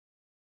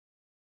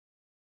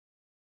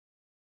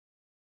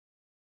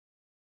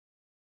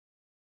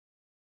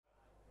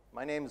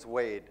My name's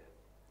Wayde.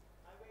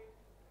 Hi,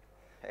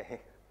 Wayde.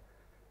 Hey,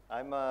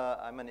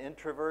 I'm an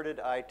introverted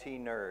IT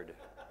nerd.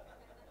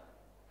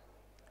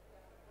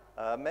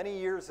 Many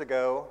years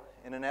ago,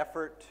 in an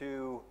effort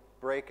to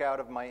break out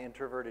of my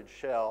introverted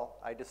shell,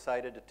 I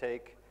decided to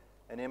take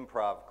an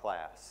improv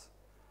class.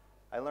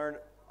 I learned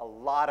a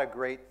lot of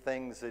great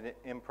things in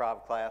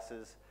improv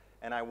classes,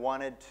 and I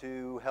wanted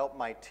to help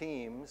my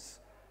teams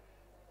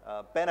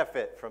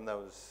benefit from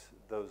those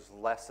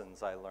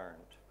lessons I learned.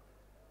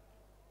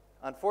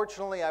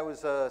 Unfortunately, I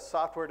was a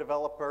software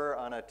developer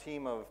on a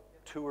team of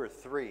 2 or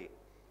 3.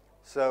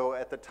 So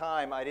at the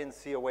time, I didn't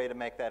see a way to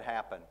make that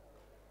happen.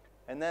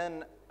 And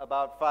then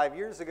about 5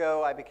 years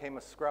ago, I became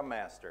a Scrum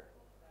Master.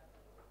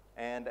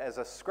 And as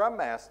a Scrum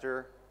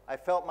Master, I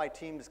felt my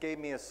teams gave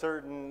me a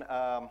certain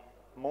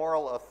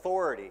moral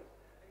authority.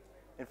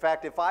 In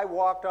fact, if I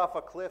walked off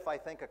a cliff, I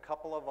think a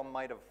couple of them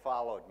might have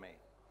followed me.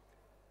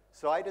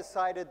 So I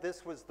decided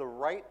this was the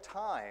right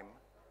time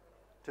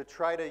to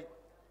try to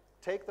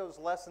take those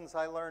lessons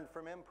I learned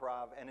from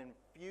improv and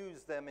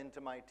infuse them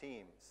into my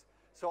teams.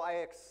 So I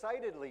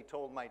excitedly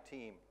told my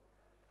team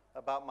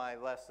about my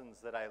lessons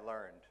that I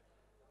learned.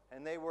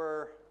 And they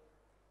were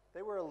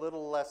a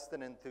little less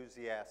than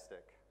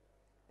enthusiastic.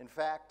 In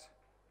fact,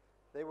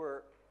 they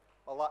were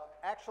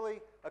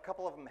actually, a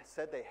couple of them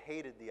said they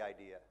hated the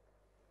idea.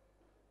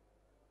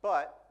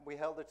 But we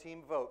held a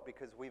team vote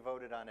because we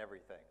voted on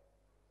everything.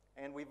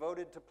 And we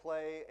voted to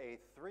play a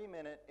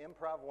 3-minute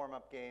improv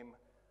warm-up game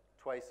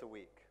twice a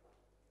week.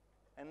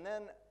 And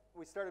then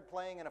we started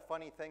playing and a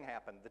funny thing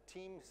happened. The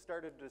team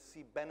started to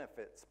see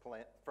benefits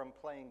from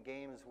playing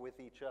games with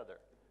each other.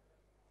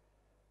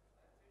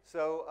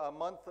 So a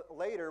month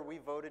later, we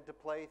voted to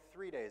play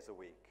 3 days a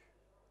week.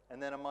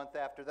 And then a month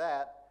after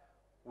that,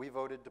 we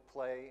voted to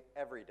play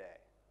every day.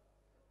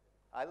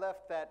 I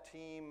left that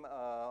team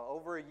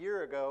over a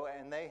year ago,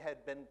 and they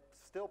had been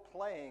still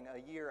playing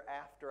a year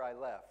after I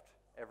left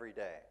every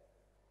day.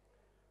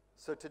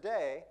 So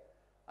today,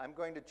 I'm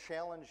going to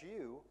challenge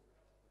you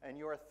and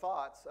your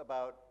thoughts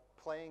about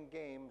playing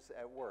games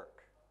at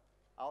work.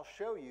 I'll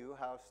show you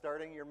how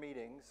starting your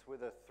meetings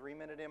with a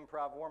 3-minute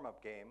improv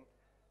warm-up game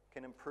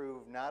can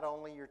improve not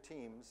only your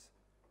teams,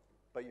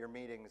 but your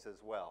meetings as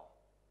well.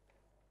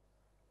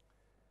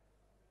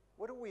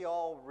 What do we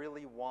all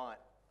really want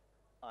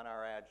on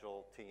our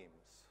Agile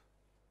teams?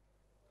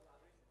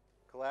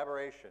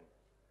 Collaboration.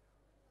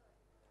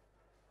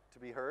 To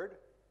be heard?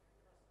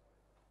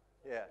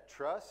 Yeah,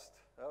 trust?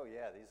 Oh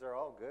yeah, these are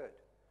all good.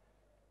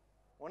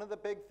 One of the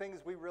big things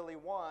we really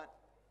want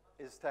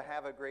is to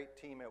have a great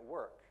team at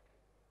work.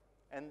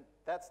 And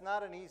that's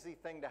not an easy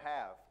thing to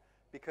have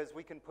because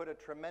we can put a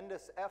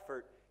tremendous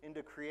effort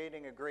into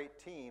creating a great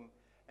team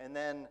and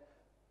then,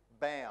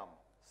 bam,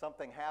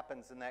 something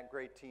happens and that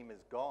great team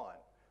is gone.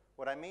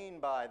 What I mean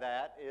by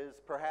that is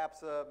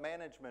perhaps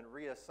management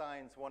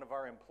reassigns one of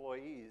our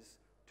employees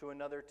to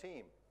another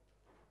team.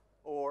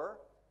 Or,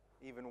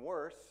 even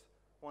worse,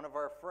 one of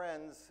our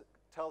friends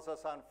tells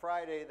us on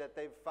Friday that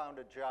they've found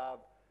a job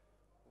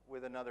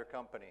with another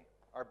company,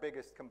 our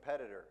biggest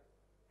competitor,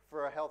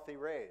 for a healthy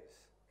raise.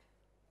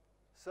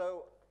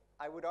 So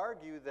I would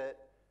argue that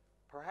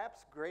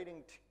perhaps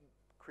creating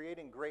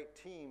great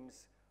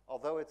teams,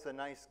 although it's a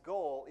nice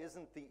goal,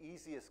 isn't the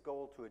easiest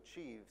goal to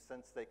achieve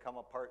since they come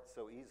apart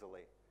so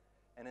easily.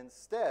 And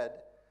instead,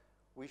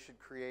 we should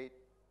create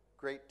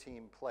great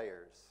team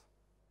players.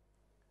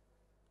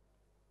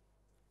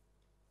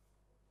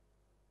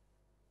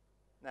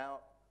 Now,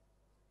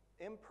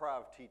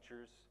 improv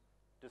teachers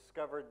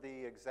discovered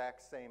the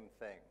exact same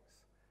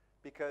things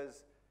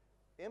because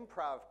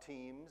improv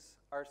teams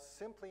are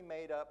simply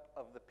made up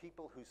of the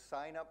people who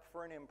sign up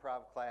for an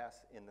improv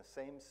class in the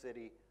same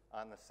city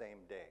on the same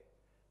day.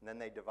 And then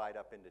they divide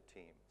up into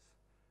teams,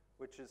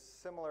 which is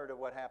similar to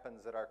what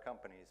happens at our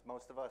companies.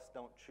 Most of us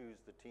don't choose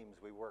the teams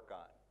we work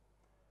on.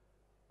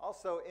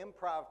 Also,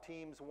 improv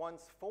teams,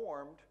 once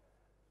formed,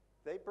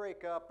 they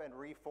break up and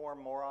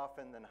reform more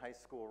often than high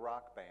school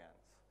rock bands.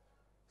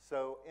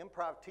 So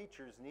improv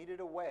teachers needed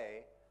a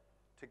way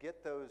to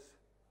get those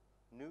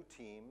new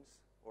teams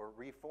or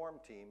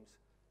reformed teams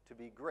to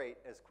be great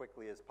as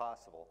quickly as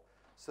possible.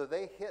 So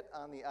they hit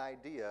on the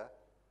idea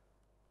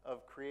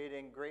of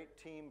creating great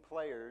team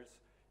players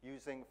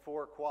using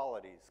 4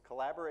 qualities: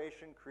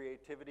 collaboration,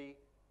 creativity,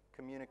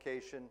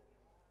 communication,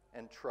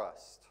 and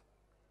trust,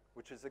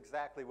 which is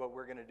exactly what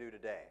we're going to do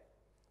today.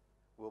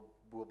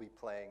 We'll be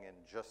playing in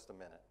just a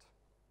minute.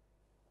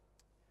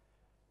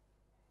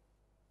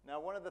 Now,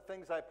 one of the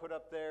things I put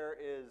up there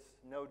is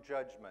no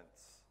judgments.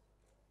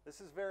 This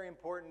is very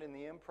important in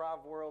the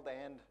improv world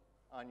and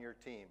on your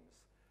teams.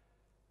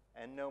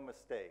 And no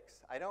mistakes.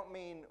 I don't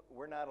mean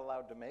we're not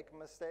allowed to make a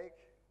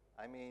mistake.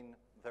 I mean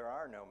there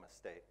are no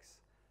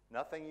mistakes.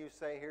 Nothing you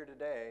say here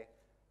today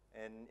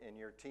in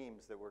your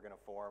teams that we're going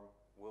to form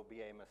will be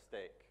a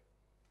mistake.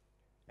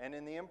 And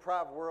in the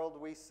improv world,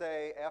 we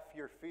say F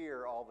your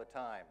fear all the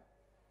time.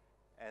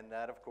 And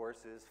that, of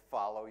course, is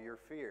follow your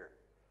fear.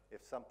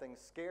 If something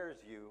scares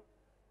you,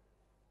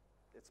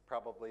 it's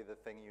probably the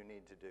thing you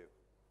need to do.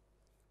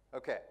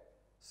 Okay,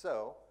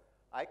 so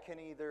I can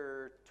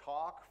either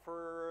talk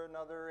for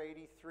another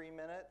 83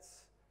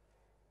 minutes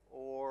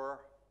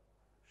or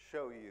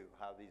show you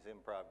how these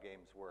improv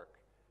games work.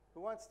 Who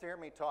wants to hear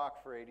me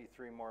talk for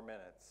 83 more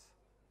minutes?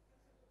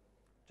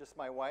 Just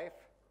my wife?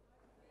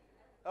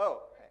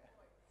 Oh,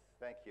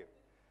 thank you.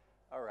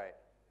 All right.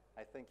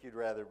 I think you'd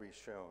rather be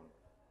shown.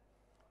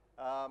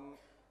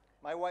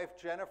 My wife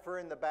Jennifer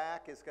in the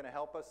back is going to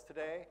help us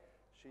today.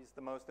 She's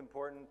the most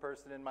important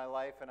person in my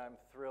life, and I'm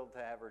thrilled to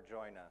have her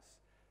join us.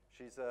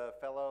 She's a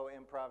fellow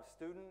improv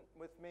student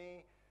with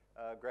me,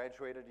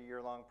 graduated a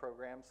year-long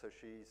program, so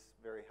she's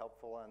very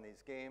helpful on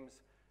these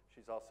games.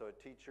 She's also a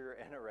teacher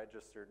and a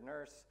registered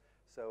nurse,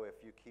 so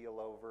if you keel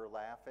over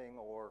laughing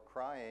or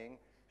crying,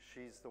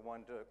 she's the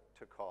one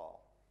to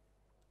call.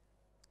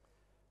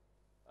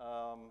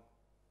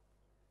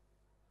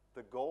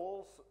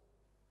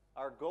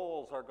 Our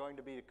goals are going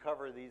to be to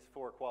cover these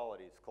 4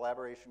 qualities: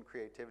 collaboration,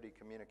 creativity,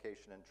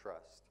 communication, and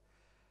trust.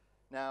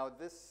 Now,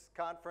 this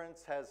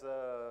conference has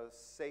a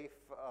safe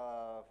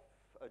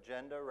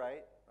agenda,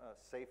 right? A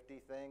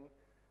safety thing.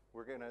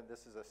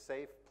 This is a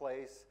safe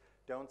place.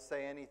 Don't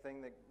say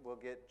anything that will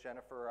get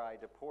Jennifer or I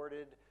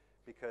deported,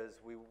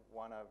 because we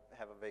want to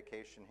have a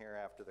vacation here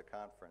after the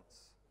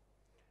conference.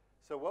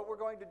 So what we're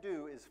going to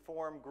do is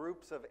form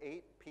groups of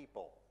 8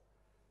 people.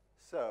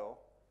 So,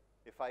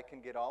 if I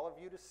can get all of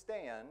you to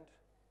stand,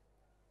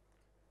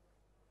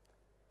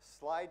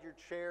 slide your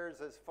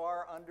chairs as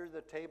far under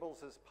the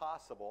tables as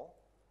possible.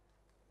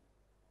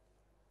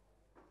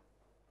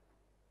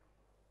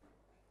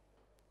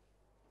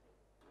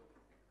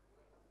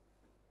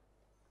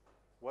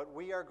 What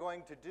we are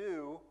going to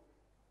do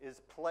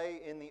is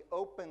play in the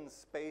open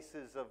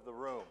spaces of the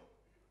room.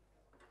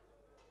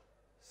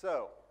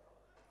 So,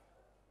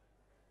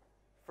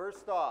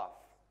 first off,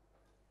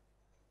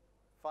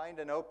 find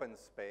an open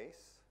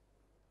space,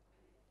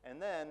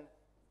 and then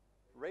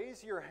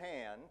raise your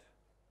hand.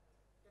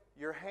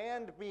 Your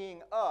hand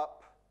being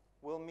up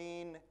will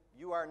mean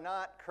you are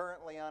not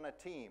currently on a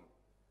team.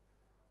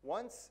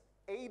 Once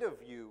 8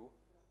 of you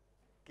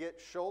get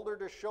shoulder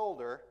to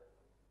shoulder,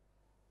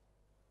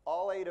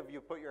 all 8 of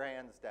you put your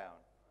hands down.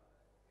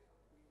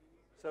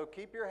 So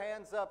keep your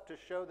hands up to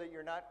show that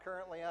you're not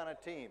currently on a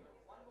team.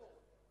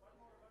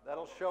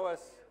 That'll show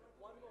us.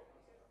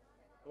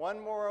 One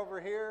more over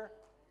here.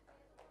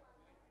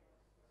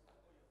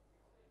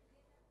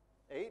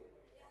 8?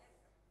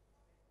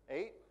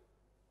 8?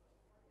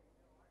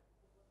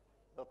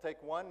 They'll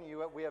take 1.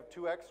 We have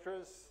 2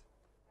 extras.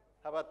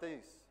 How about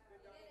these?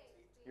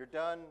 You're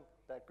done?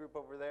 That group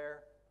over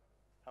there?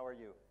 How are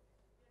you?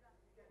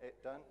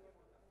 8 done?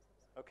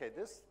 Okay,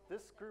 this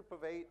group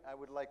of 8 I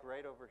would like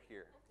right over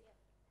here.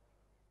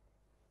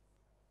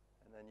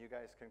 And then you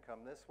guys can come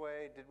this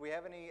way. Did we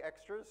have any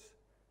extras?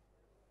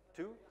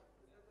 2?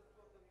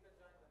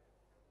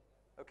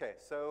 Okay,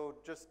 so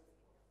just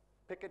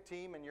pick a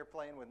team and you're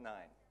playing with 9.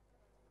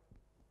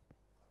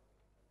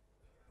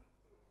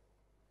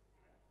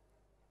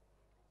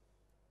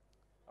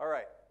 All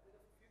right.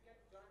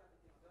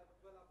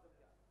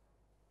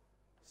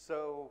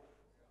 So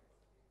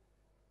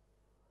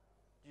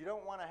you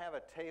don't want to have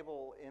a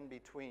table in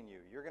between you.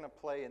 You're going to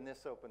play in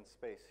this open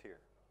space here.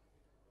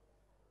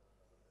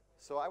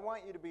 So I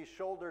want you to be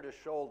shoulder to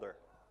shoulder.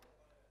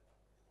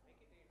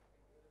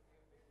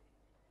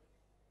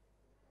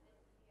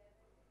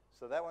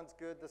 So that one's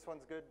good, this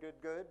one's good, good,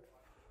 good,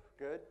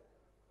 good.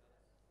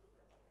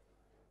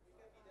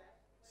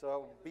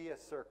 So be a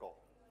circle.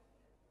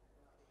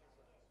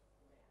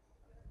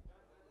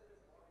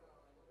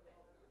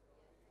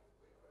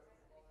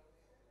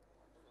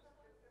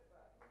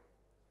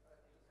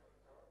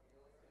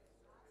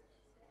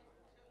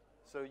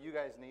 So you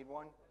guys need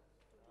 1?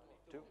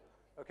 2?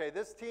 Okay,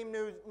 this team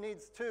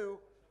needs 2.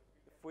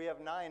 If we have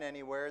 9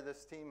 anywhere,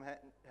 this team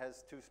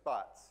has 2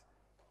 spots.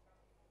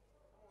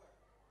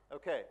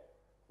 Okay,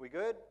 we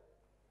good?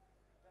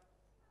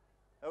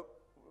 Oh,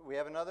 we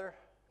have another?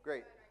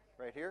 Great.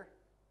 Right here?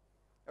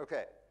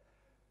 Okay.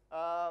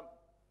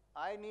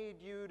 I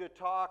need you to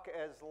talk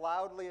as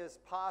loudly as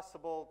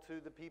possible to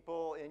the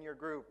people in your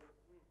group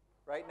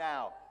right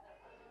now.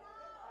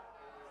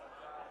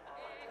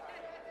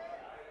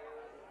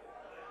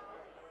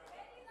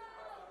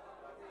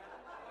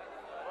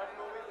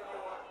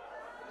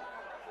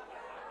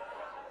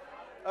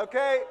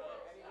 Okay.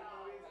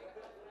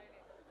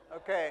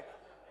 Okay.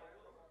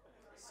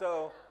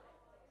 So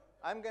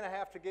I'm going to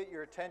have to get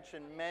your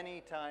attention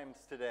many times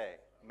today.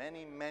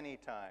 Many, many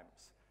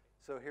times.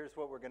 So here's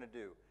what we're going to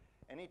do.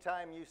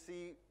 Anytime you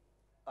see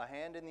a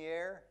hand in the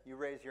air, you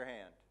raise your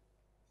hand.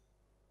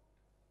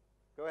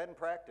 Go ahead and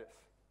practice.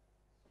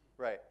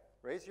 Right.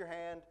 Raise your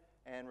hand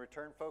and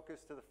return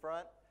focus to the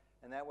front,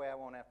 and that way I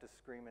won't have to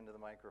scream into the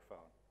microphone.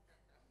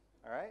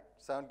 All right?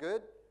 Sound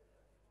good?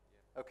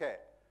 Okay.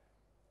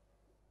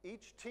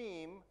 Each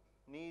team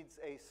needs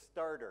a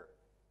starter.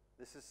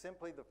 This is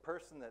simply the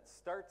person that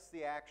starts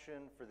the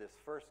action for this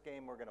first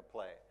game we're going to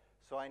play.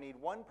 So I need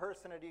 1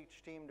 person at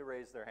each team to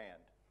raise their hand.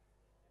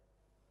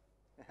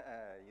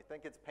 You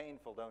think it's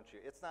painful, don't you?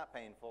 It's not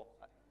painful,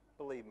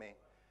 believe me.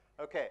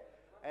 Okay,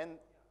 and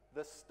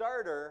The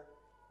starter,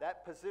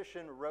 that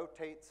position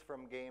rotates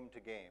from game to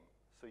game.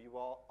 So you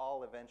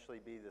all eventually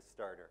be the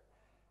starter.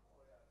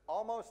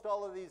 Almost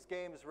all of these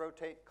games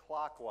rotate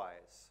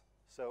clockwise.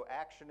 So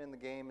action in the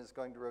game is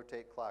going to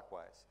rotate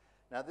clockwise.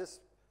 Now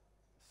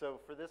so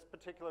for this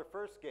particular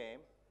first game,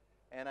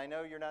 and I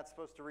know you're not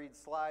supposed to read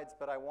slides,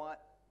 but I want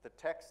the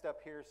text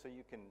up here so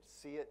you can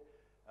see it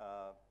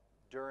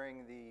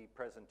during the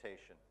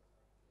presentation.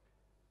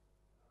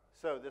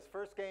 So this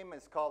first game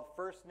is called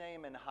First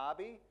Name and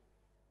Hobby.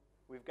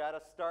 We've got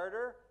a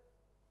starter.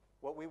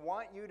 What we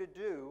want you to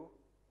do,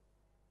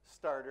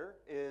 starter,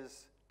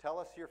 is tell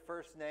us your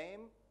first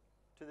name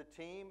to the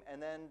team,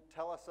 and then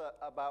tell us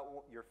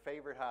about your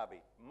favorite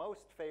hobby,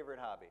 most favorite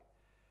hobby.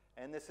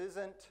 And this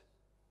isn't,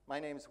 my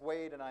name's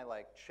Wayde and I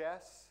like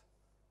chess.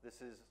 This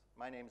is,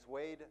 my name's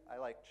Wayde, I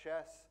like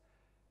chess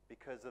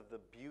because of the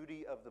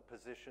beauty of the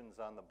positions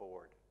on the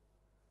board.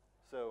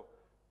 So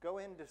go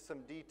into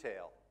some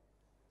detail.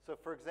 So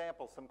for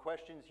example, some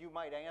questions you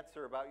might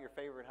answer about your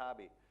favorite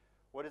hobby.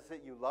 What is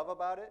it you love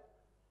about it?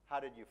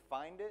 How did you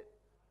find it?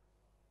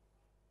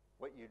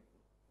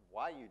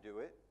 Why you do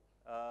it?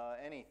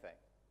 Anything.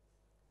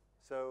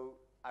 So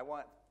I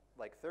want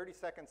like 30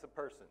 seconds a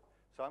person.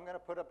 So I'm going to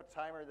put up a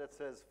timer that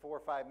says 4 or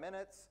 5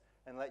 minutes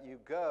and let you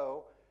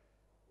go.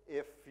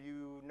 If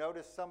you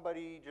notice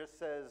somebody just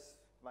says,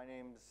 my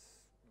name's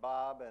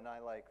Bob and I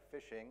like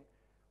fishing,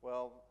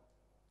 well,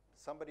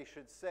 somebody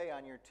should say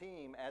on your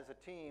team, as a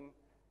team,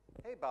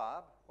 hey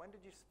Bob, when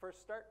did you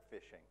first start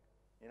fishing?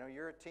 You know,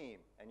 you're a team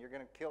and you're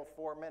going to kill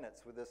 4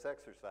 minutes with this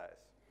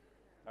exercise.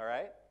 All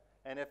right?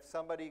 And if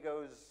somebody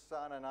goes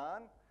on and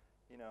on,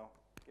 you know,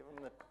 give them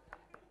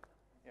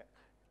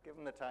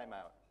the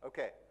timeout.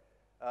 Okay,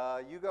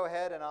 you go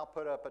ahead and I'll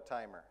put up a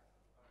timer.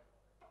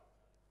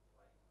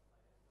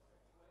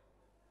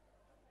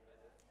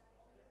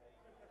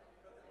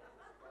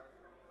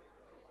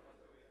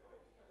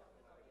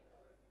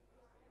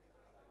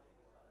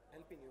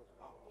 Helping you.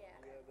 Oh, yeah.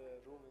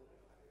 The room.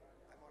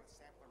 I'm on a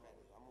sampler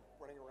menu. I'm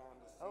running around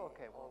to see. Oh,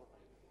 okay. Well,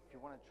 if you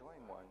want to join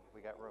one,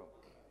 we got room.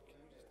 Can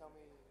you just tell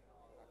me?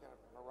 I'm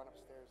gonna run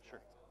upstairs.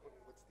 Sure. What's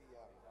the?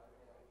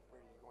 Where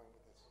are you going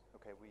with this?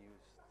 Okay, we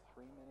use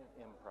 3-minute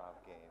improv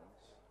games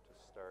to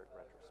start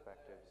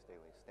retrospectives,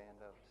 daily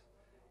stand-ups,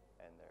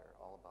 and they're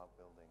all about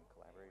building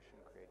collaboration,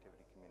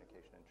 creativity,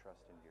 communication, and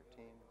trust into your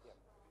teams. Yep.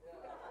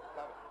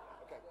 Got it.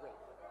 Okay, great.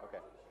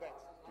 Okay. Thanks.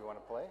 Do you want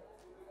to play?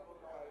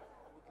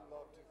 Would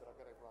love to, but I've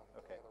got to run.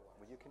 Okay.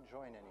 Well, you can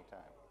join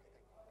anytime.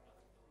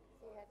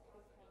 So you had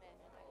people come in,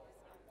 and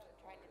I'm just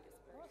trying to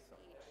disperse Awesome.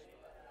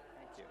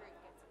 each you. group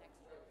gets an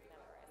extra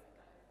member as it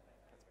goes.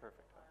 That's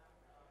perfect.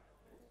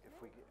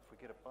 If we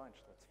get a bunch,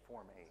 let's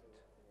form 8.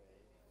 Yeah.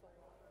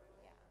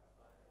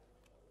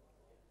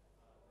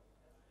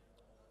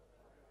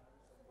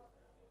 Improv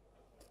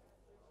games.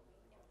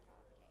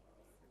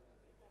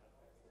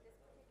 So this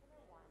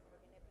particular one, we're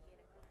going to be in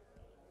a group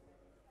of 8.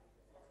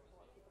 That's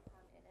what people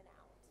come in and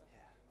out.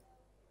 Yeah.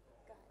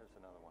 Go ahead. There's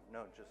another one.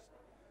 No, just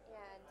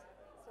And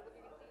so what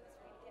you're going to do is you're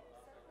going to get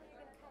something,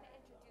 you're going to kind of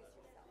introduce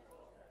yourself.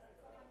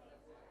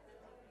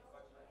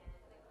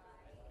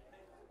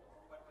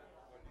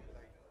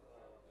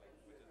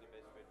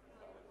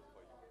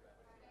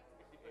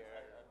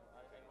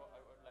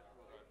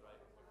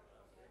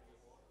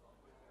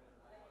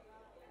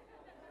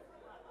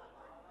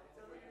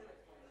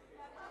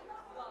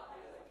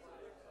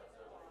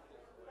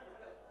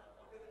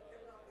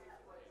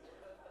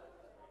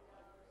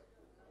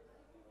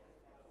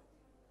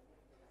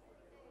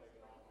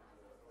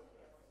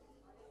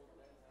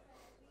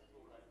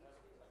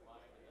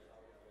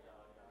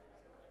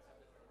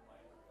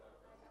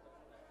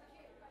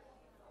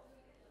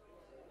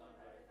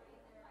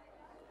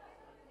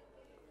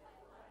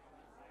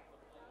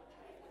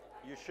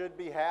 you should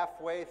be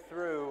halfway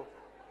through.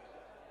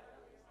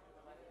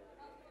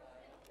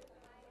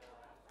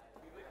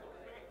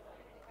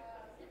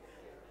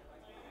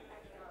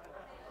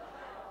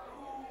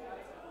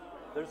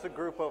 There's a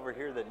group over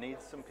here that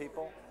needs some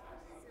people.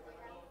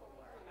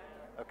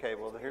 Okay,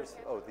 well here's,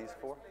 oh, these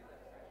 4?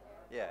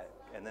 Yeah,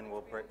 and then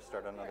we'll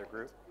start another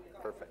group.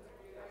 Perfect.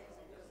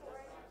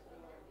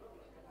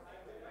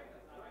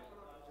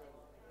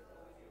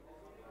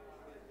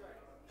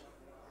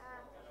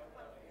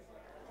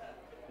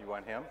 You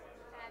want him?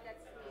 That's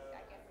sweet, I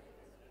guess.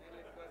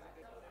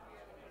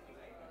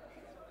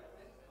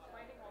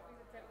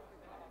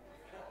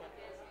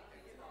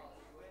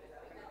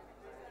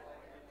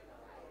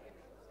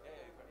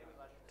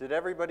 Did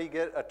everybody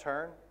get a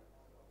turn?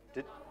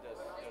 Did,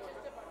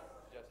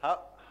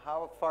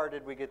 how far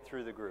did we get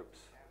through the groups?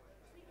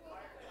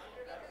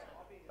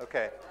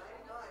 Okay.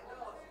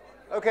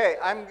 Okay,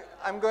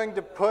 I'm going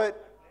to put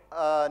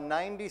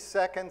 90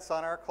 seconds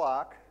on our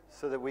clock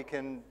so that we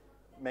can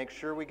make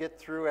sure we get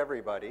through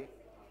everybody.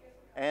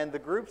 And the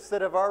groups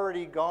that have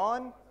already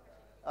gone,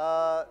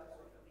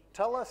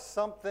 tell us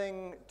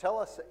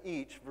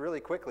each really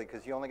quickly,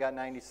 because you only got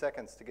 90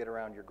 seconds to get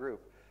around your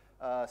group.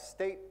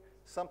 State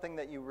something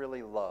that you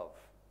really love.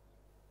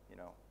 You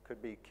know,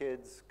 could be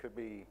kids, could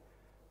be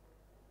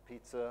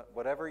pizza,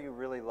 whatever you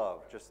really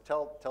love. Just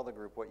tell the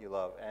group what you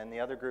love, and the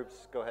other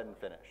groups, go ahead and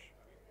finish.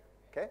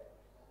 Okay?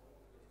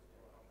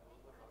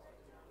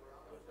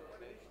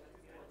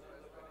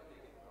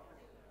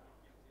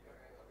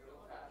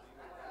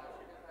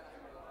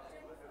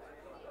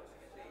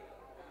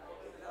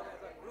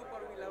 Group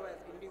or we love as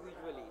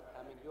individually?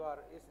 I mean,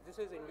 this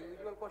is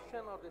individual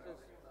question or this is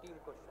team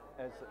question?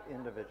 As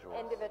individuals.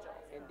 Individuals.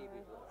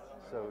 Individual.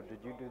 So did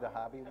you do the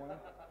hobby one?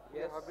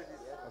 Yes.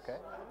 Okay.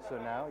 So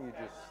now you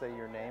just say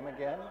your name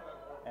again,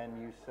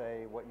 and you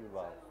say what you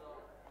love.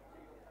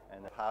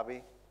 And the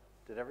hobby,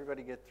 did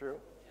everybody get through?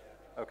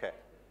 Okay.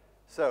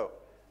 So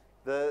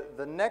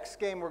the next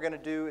game we're going to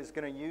do is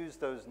going to use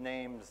those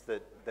names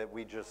that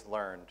we just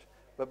learned.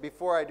 But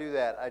before I do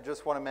that, I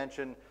just want to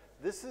mention,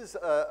 this is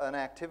an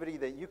activity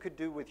that you could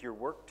do with your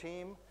work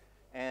team.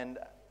 And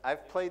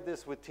I've played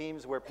this with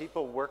teams where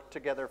people work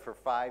together for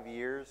 5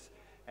 years.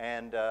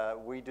 And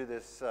we do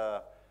this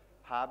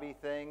hobby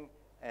thing.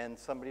 And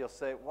somebody will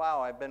say,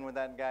 wow, I've been with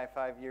that guy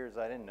 5 years.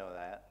 I didn't know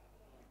that.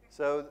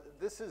 So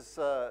this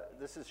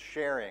is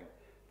sharing.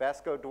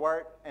 Vasco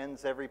Duarte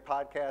ends every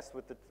podcast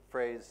with the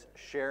phrase,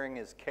 sharing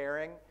is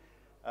caring.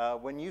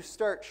 When you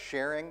start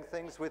sharing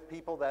things with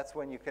people, that's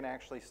when you can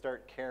actually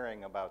start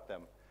caring about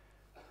them.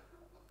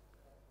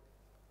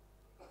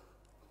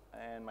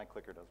 And my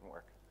clicker doesn't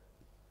work.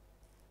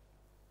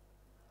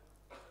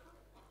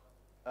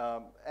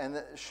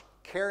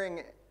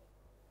 Caring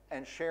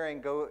and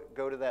sharing go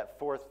to that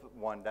fourth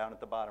one down at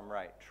the bottom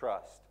right,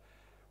 trust.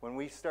 When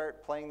we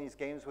start playing these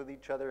games with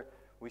each other,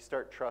 we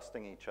start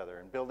trusting each other.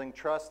 And building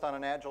trust on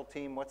an Agile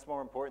team, what's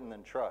more important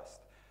than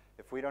trust?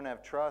 If we don't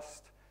have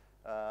trust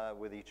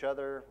with each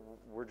other,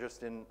 we're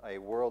just in a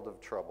world of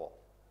trouble.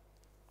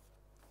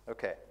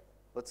 Okay,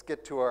 let's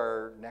get to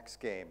our next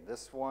game.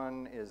 This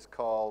one is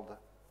called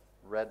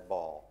Red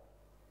Ball.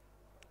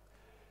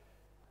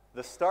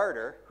 The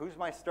starter, who's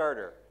my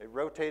starter? It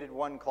rotated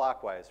one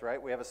clockwise,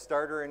 right? We have a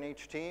starter in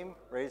each team.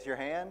 Raise your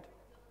hand.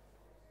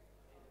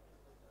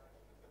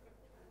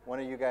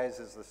 One of you guys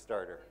is the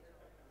starter.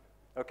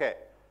 Okay,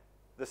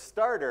 the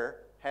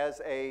starter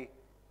has a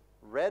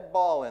red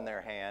ball in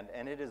their hand,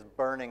 and it is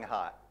burning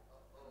hot.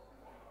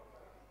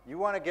 You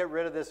want to get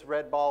rid of this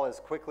red ball as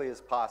quickly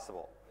as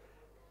possible.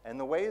 And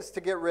the ways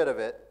to get rid of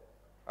it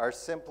are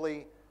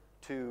simply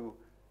to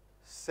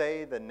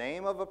say the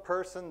name of a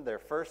person, their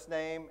first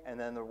name, and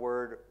then the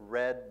word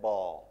red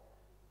ball.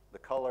 The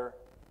color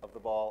of the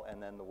ball,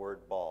 and then the word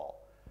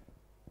ball.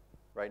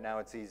 Right now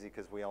it's easy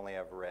because we only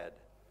have red.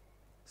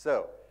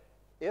 So,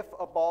 if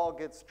a ball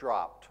gets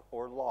dropped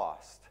or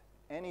lost,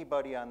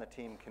 anybody on the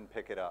team can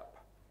pick it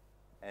up.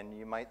 And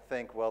you might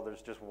think, well,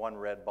 there's just one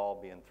red ball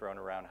being thrown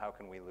around. How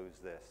can we lose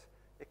this?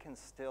 It can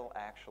still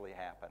actually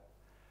happen.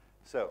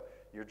 So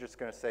you're just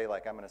going to say,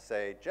 like, I'm going to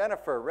say,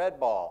 Jennifer, red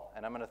ball,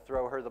 and I'm going to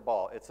throw her the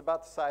ball. It's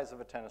about the size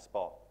of a tennis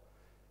ball.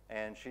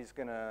 And she's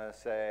going to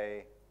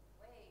say,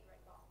 Wayde,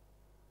 red ball.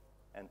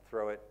 and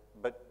throw it.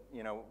 But,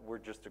 you know, we're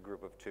just a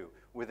group of 2.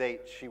 With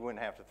 8, she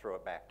wouldn't have to throw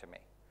it back to me.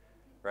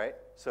 Right?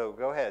 So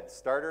go ahead,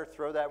 starter,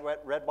 throw that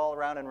red ball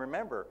around, and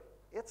remember,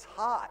 it's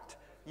hot.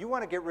 You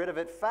want to get rid of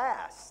it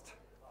fast.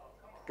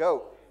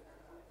 Go.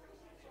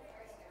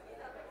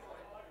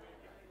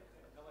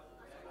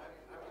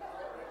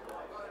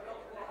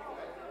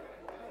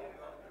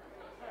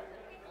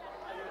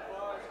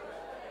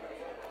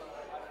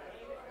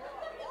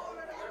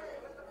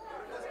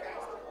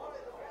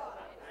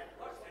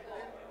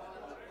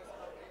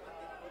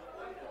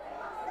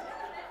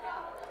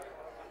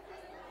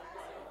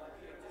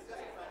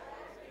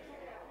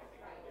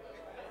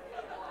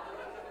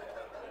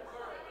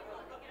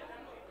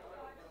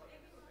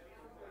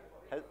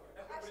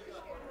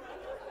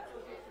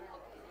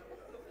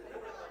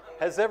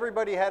 Has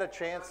everybody had a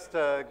chance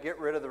to get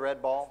rid of the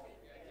red ball?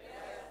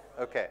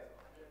 Okay,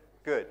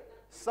 good.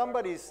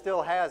 Somebody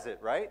still has it,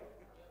 right?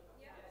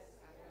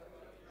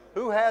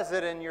 Who has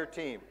it in your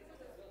team?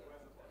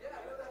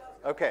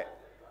 Okay,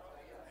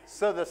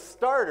 so the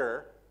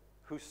starter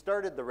who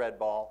started the red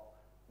ball,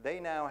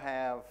 they now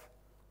have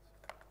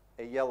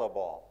a yellow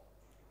ball.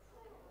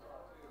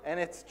 And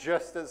it's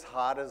just as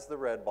hot as the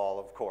red ball,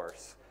 of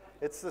course.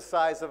 It's the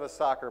size of a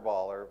soccer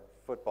ball or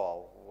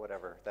football,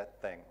 whatever,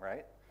 that thing,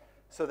 right?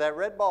 So that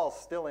red ball's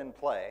still in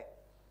play.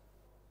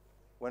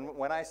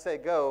 When I say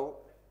go,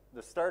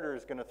 the starter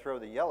is going to throw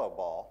the yellow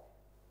ball.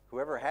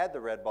 Whoever had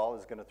the red ball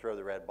is going to throw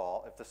the red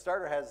ball. If the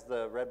starter has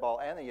the red ball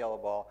and the yellow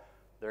ball,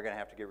 they're going to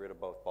have to get rid of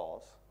both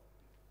balls.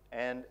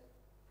 And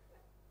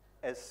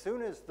as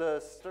soon as the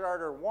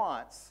starter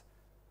wants,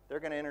 they're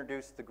going to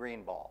introduce the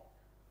green ball.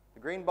 The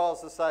green ball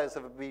is the size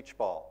of a beach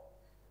ball.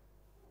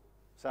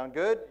 Sound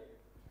good?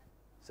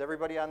 Is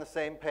everybody on the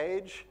same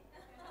page?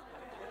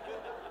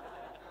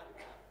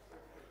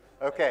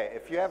 Okay,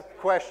 if you have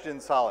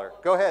questions, holler.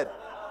 Go ahead.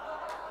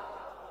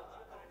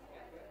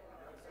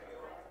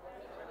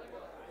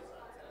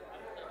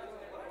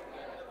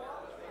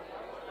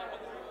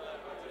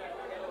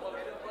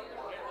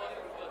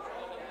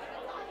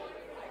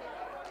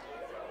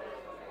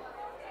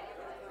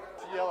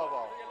 Yellow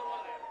ball.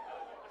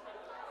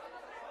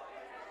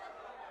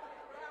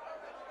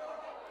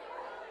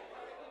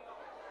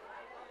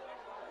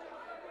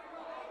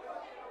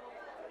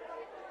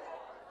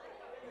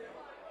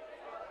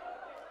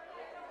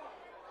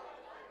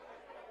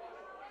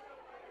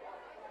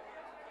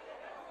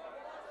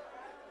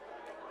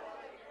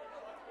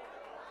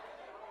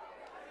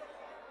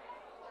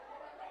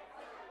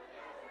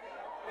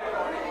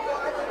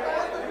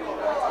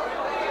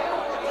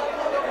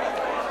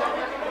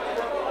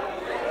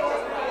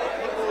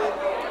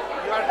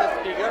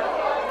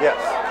 Yes.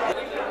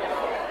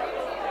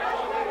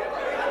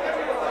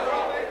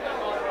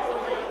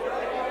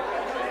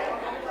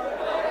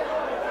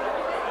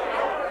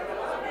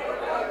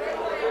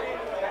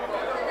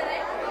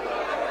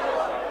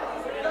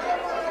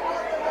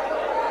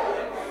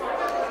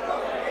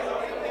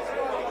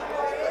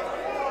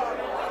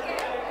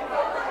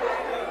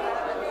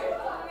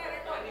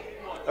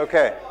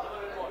 Okay.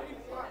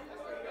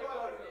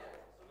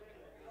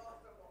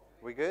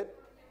 We good?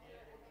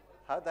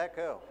 How'd that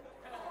go?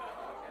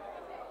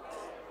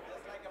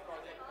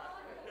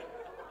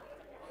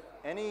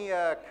 Any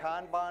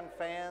Kanban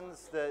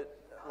fans that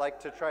like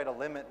to try to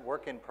limit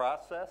work in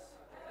process?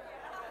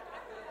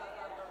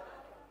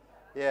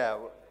 Yeah.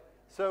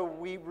 So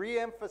we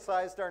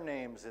re-emphasized our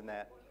names in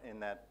that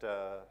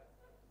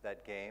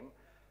game.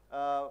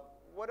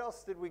 What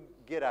else did we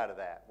get out of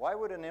that? Why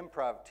would an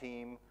improv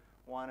team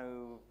want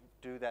to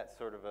do that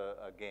sort of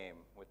a game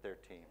with their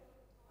team?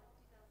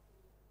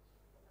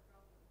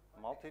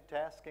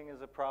 Multitasking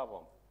is a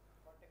problem.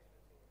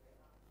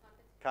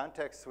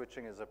 Context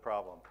switching is a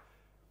problem.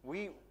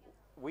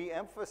 We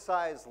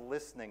emphasize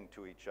listening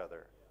to each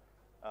other.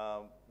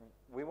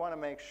 We want to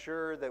make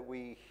sure that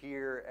we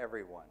hear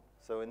everyone.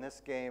 So in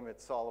this game,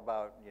 it's all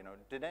about,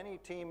 did any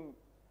team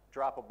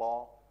drop a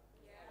ball?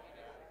 Yeah.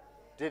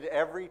 Did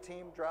every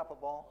team drop a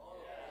ball?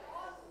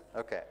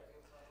 Okay.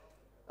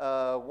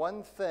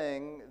 One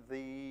thing,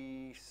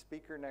 the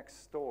speaker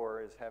next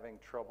door is having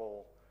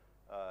trouble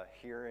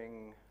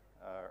hearing,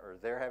 or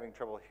they're having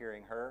trouble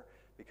hearing her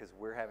because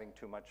we're having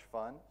too much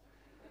fun.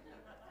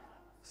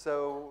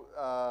 So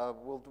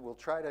we'll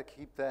try to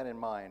keep that in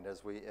mind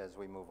as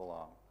we move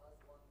along.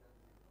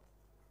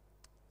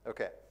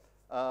 Okay.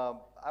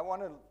 I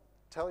want to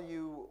tell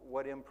you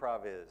what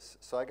improv is.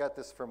 So I got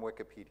this from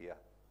Wikipedia.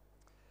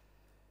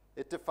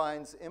 It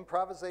defines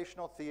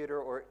improvisational theater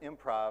or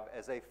improv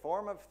as a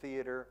form of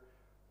theater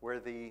where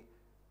the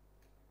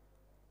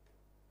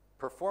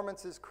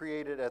performance is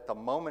created at the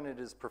moment it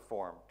is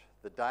performed.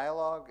 The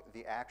dialogue,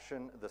 the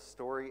action, the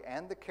story,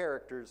 and the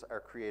characters are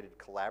created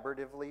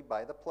collaboratively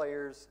by the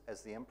players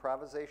as the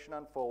improvisation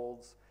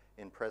unfolds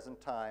in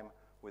present time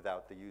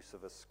without the use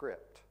of a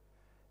script.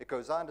 It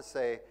goes on to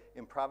say,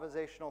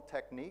 improvisational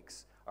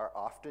techniques are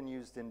often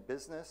used in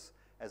business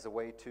as a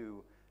way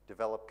to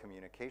develop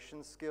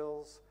communication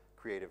skills,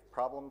 creative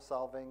problem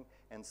solving,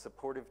 and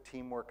supportive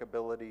teamwork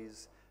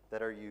abilities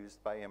that are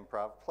used by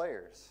improv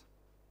players.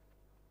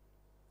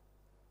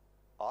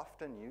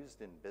 Often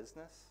used in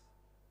business?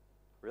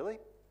 Really?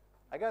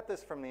 I got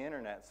this from the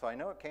internet, so I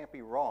know it can't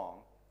be wrong.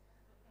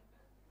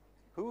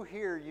 Who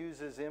here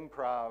uses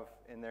improv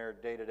in their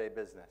day-to-day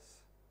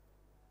business?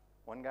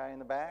 One guy in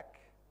the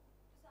back?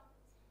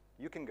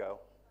 You can go.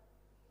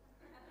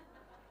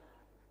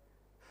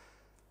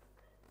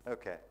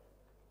 Okay.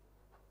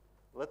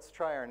 Let's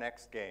try our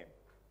next game.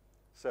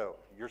 So,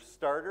 your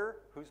starter,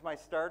 who's my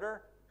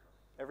starter?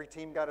 Every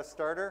team got a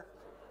starter?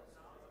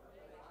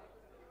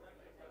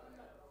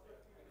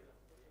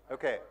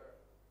 Okay.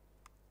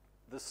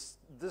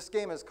 This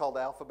game is called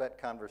Alphabet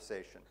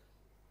Conversation.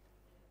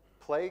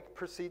 Play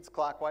proceeds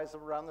clockwise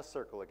around the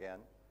circle again,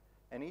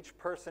 and each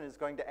person is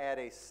going to add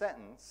a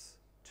sentence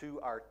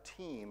to our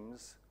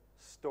team's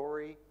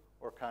story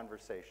or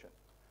conversation.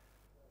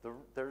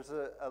 There's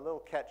a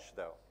little catch,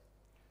 though.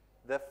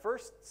 The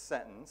first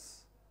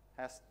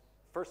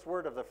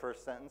word of the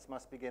first sentence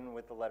must begin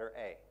with the letter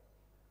A.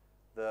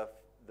 The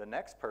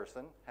next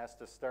person has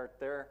to start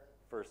their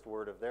first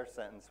word of their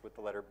sentence with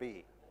the letter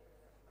B,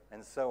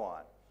 and so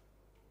on.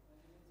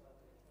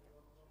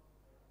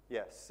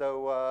 Yes,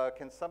 so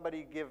can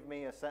somebody give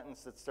me a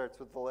sentence that starts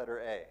with the letter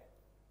A?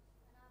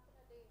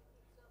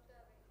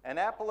 An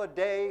apple a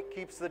day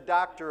keeps the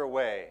doctor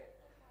away.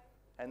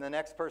 And the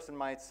next person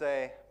might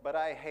say, but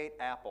I hate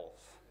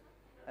apples.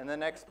 And the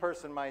next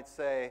person might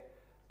say,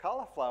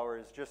 cauliflower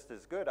is just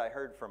as good, I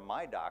heard from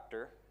my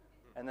doctor.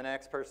 And the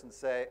next person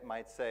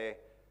might say,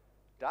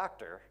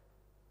 doctor?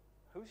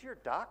 Who's your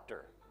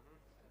doctor?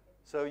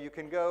 So you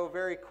can go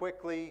very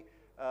quickly.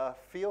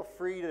 Feel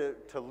free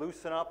to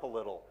loosen up a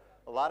little.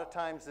 A lot of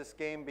times this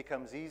game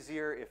becomes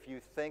easier if you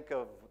think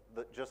of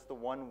just the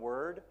one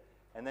word,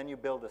 and then you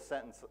build a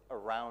sentence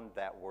around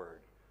that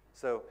word.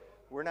 So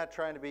we're not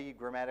trying to be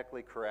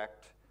grammatically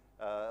correct.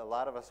 A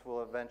lot of us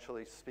will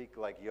eventually speak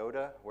like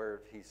Yoda,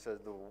 where he said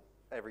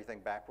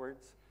everything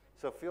backwards.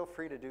 So feel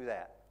free to do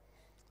that.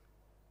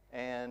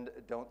 And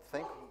don't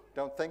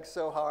think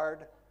so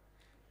hard.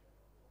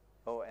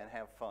 Oh, and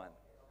have fun.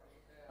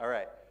 All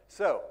right.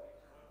 So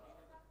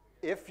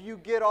if you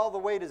get all the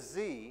way to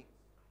Z,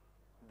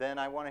 then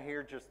I want to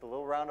hear just a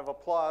little round of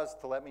applause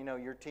to let me know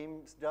your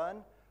team's done,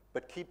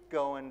 but keep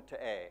going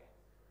to A.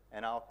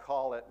 And I'll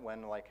call it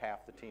when like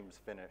half the teams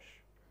finish.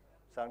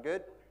 Sound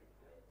good?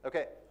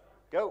 Okay,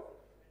 go.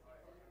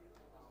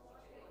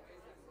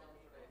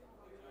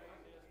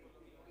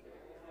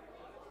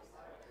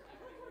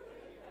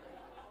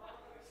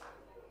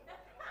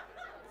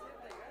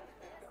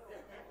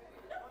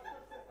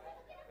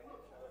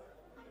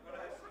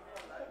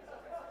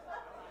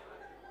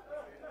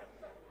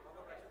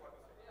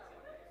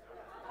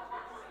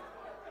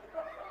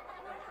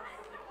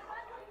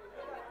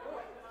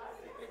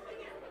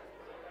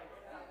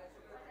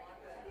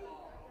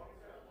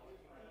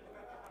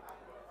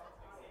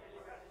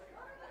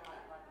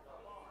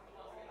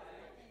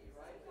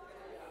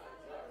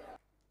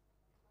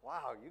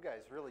 Wow, you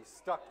guys really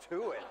stuck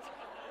to it.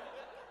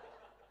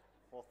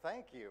 Well,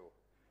 thank you.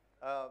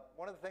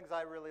 One of the things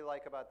I really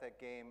like about that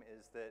game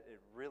is that it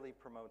really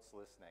promotes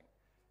listening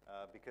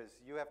because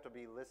you have to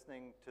be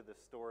listening to the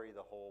story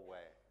the whole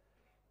way.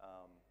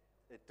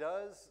 It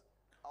does,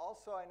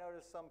 also I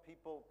noticed some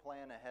people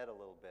plan ahead a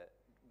little bit.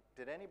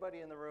 Did anybody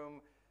in the room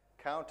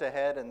count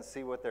ahead and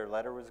see what their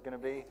letter was going to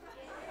be?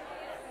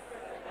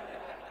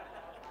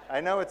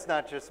 I know it's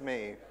not just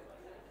me.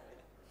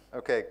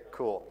 Okay,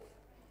 cool.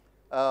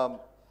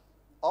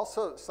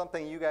 Also,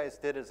 something you guys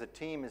did as a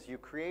team is you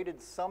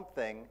created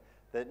something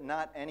that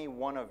not any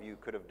one of you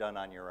could have done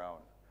on your own.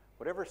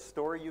 Whatever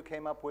story you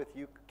came up with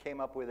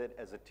it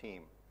as a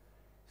team.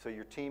 So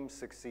your team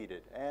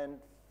succeeded. And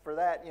for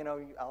that, you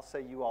know, I'll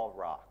say you all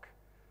rock.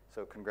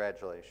 So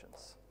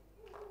congratulations.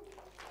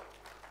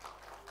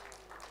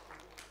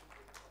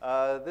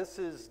 This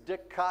is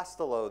Dick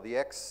Costello, the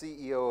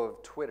ex-CEO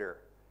of Twitter.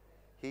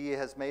 He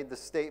has made the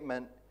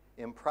statement,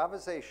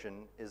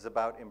 improvisation is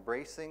about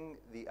embracing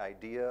the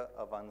idea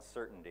of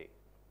uncertainty.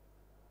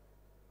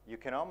 You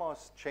can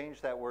almost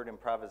change that word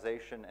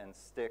improvisation and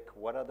stick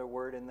what other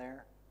word in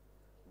there?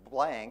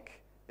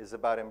 Blank is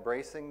about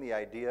embracing the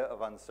idea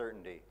of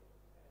uncertainty.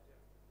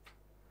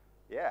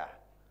 Yeah,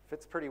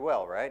 fits pretty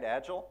well, right?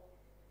 Agile?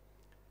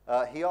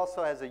 He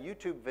also has a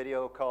YouTube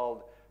video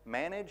called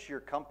Manage Your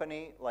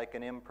Company Like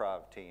an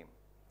Improv Team.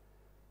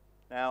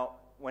 Now,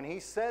 when he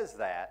says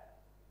that,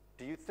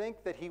 do you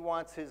think that he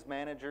wants his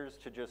managers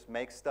to just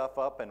make stuff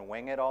up and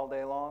wing it all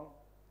day long?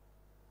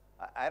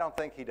 I don't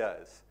think he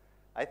does.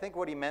 I think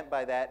what he meant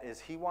by that is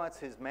he wants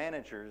his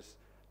managers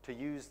to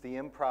use the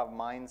improv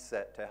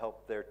mindset to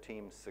help their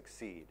teams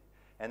succeed.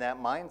 And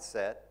that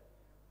mindset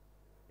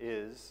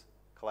is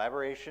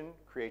collaboration,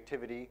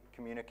 creativity,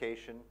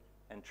 communication,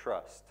 and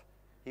trust.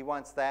 He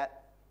wants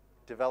that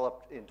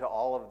developed into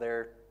all of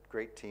their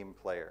great team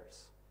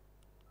players.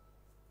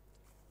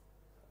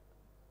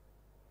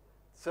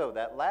 So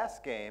that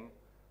last game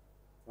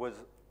was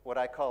what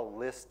I call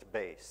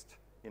list-based.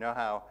 You know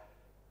how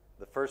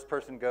the first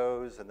person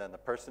goes, and then the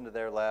person to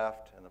their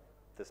left, and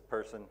this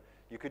person.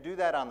 You could do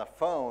that on the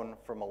phone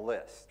from a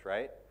list,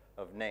 right,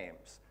 of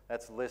names.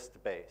 That's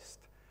list-based.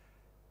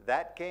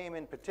 That game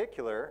in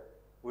particular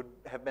would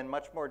have been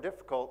much more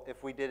difficult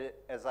if we did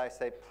it, as I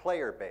say,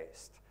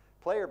 player-based.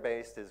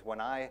 Player-based is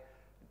when I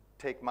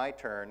take my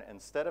turn,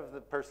 instead of the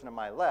person to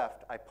my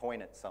left, I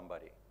point at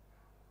somebody.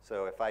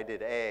 So if I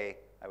did A,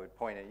 I would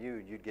point at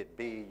you, you'd get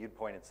B, you'd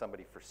point at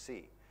somebody for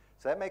C.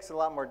 So that makes it a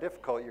lot more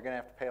difficult. You're going to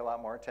have to pay a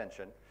lot more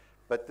attention.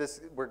 But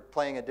we're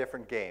playing a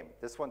different game.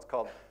 This one's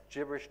called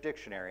Gibberish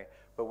Dictionary,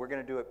 but we're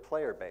going to do it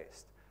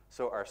player-based.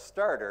 So our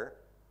starter,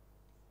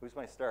 who's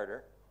my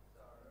starter?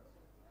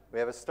 We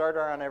have a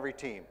starter on every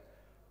team.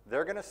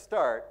 They're going to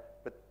start,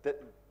 but the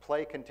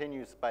play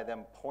continues by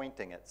them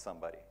pointing at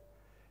somebody.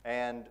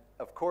 And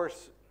of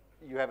course,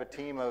 you have a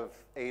team of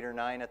 8 or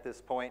 9 at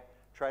this point.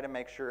 Try to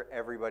make sure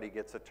everybody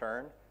gets a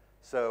turn.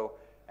 So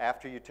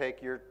after you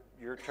take your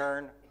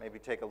turn, maybe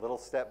take a little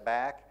step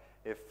back.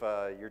 If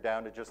you're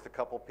down to just a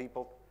couple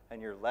people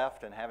and you're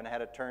left and haven't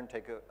had a turn,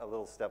 take a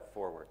little step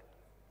forward.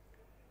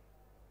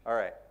 All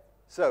right,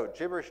 so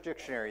Gibberish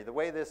Dictionary. The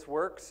way this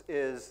works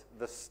is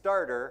the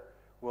starter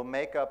will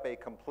make up a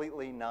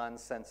completely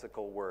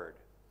nonsensical word.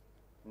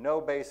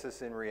 No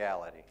basis in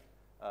reality.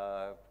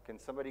 Can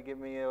somebody give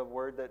me a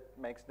word that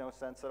makes no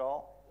sense at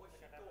all?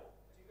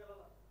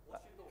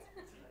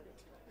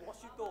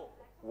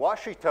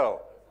 Washito.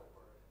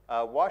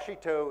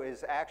 Washito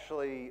is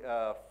actually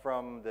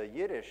from the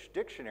Yiddish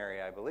dictionary,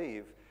 I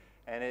believe,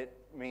 and it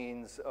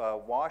means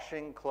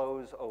washing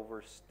clothes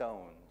over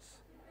stones.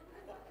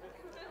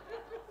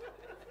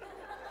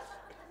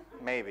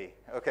 Maybe.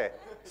 Okay.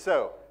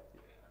 So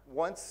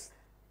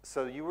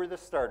you were the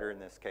starter in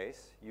this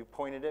case. You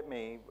pointed at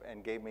me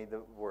and gave me the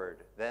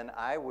word. Then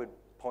I would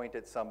point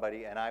at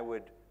somebody and I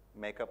would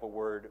make up a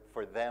word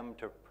for them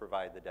to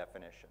provide the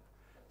definition.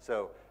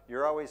 So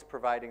you're always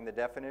providing the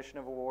definition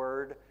of a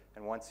word,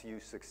 and once you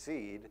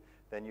succeed,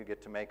 then you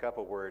get to make up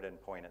a word and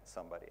point at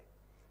somebody.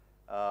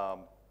 I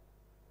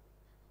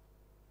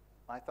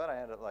thought I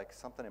had like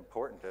something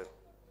important to.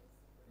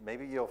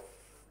 Maybe you'll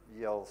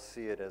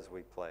see it as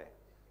we play.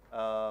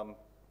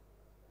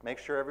 Make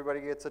sure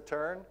everybody gets a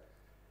turn.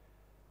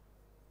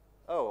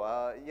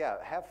 Oh,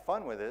 yeah, have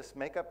fun with this.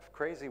 Make up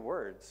crazy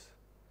words.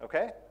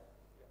 Okay?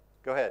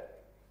 Go ahead.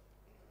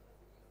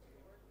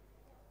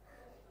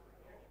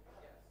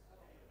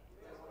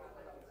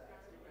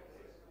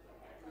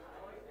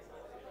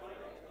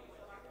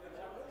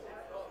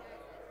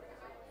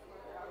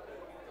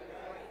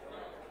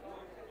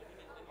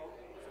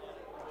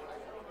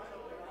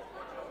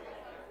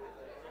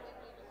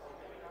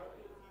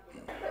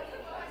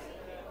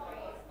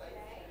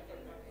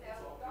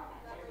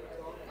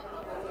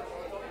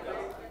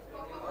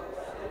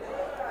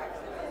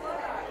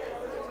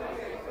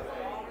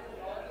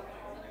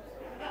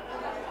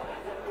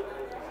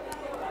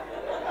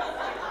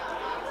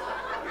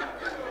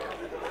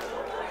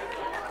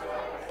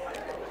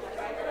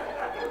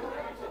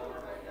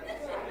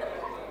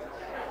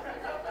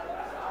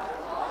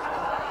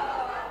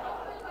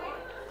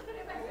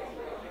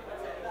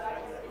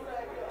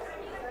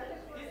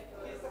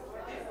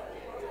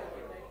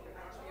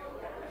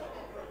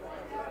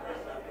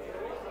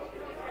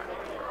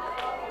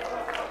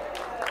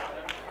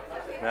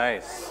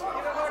 Nice. Give a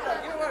word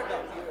down, give a word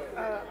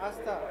down.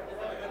 Asta.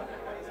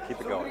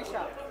 Keep it going.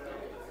 Sugrisha.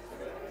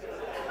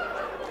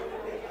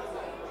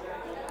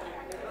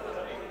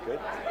 Good?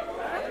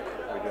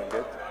 We're doing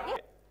good?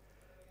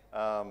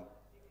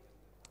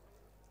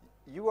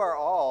 You are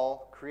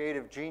all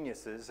creative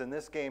geniuses, and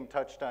this game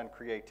touched on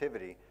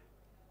creativity.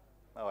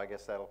 Oh, I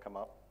guess that'll come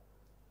up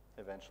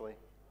eventually.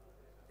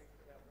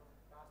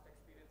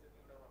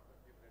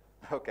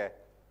 Okay.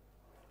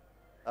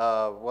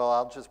 Well,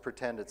 I'll just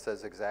pretend it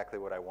says exactly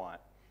what I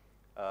want.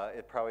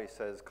 It probably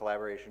says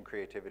collaboration,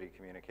 creativity,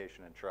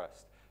 communication, and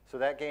trust. So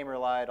that game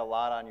relied a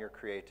lot on your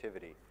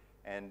creativity,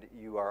 and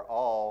you are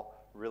all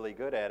really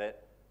good at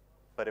it,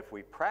 but if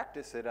we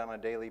practice it on a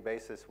daily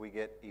basis, we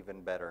get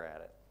even better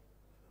at it.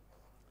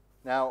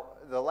 Now,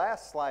 the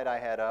last slide I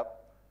had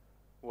up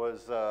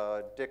was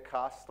Dick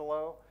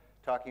Costello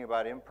talking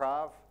about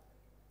improv,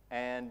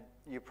 and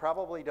you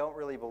probably don't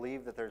really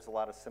believe that there's a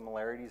lot of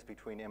similarities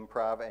between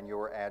improv and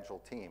your agile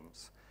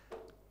teams,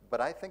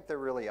 but I think there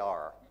really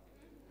are.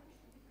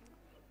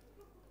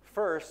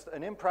 First,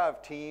 an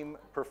improv team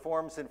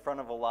performs in front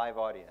of a live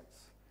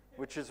audience,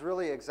 which is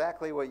really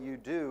exactly what you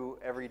do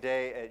every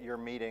day at your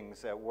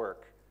meetings at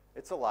work.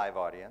 It's a live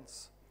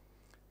audience.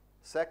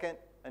 Second,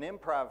 an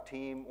improv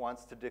team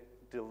wants to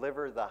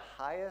deliver the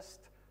highest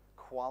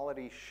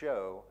quality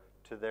show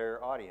to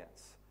their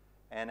audience.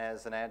 And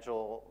as an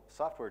agile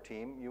software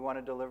team, you want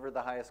to deliver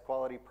the highest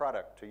quality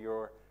product to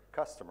your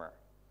customer.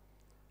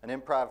 An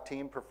improv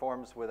team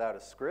performs without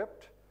a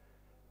script.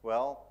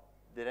 Well,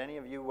 did any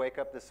of you wake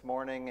up this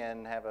morning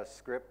and have a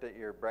script at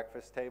your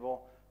breakfast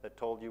table that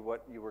told you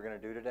what you were going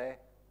to do today?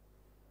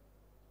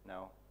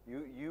 No.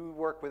 You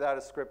work without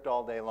a script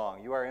all day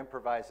long. You are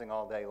improvising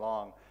all day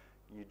long.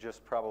 You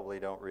just probably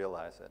don't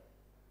realize it.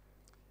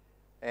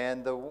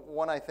 And the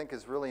one I think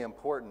is really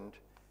important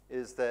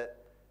is that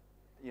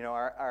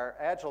our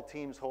agile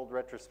teams hold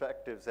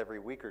retrospectives every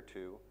week or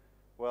two.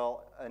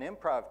 Well, an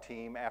improv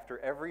team, after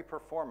every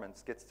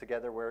performance, gets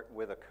together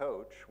with a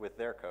coach, with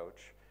their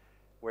coach,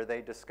 where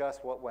they discuss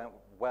what went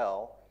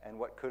well and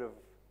what could have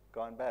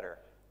gone better,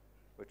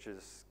 which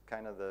is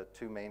kind of the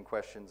two main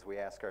questions we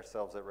ask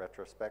ourselves at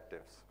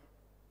retrospectives.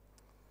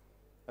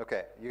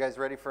 Okay, you guys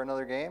ready for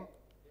another game?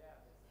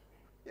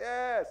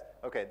 Yes!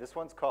 Okay, this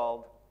one's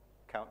called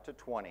Count to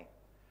 20.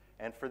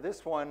 And for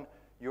this one,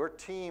 your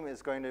team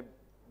is going to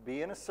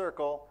be in a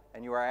circle,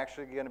 and you are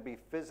actually going to be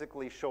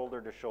physically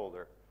shoulder to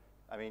shoulder.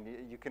 I mean,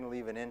 you can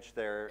leave an inch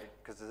there,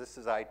 because this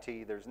is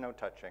IT, there's no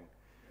touching.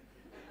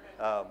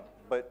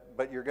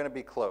 But you're going to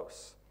be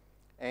close.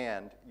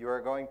 And you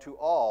are going to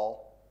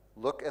all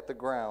look at the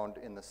ground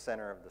in the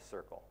center of the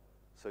circle,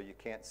 so you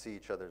can't see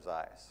each other's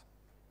eyes.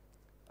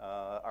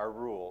 Our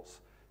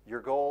rules. Your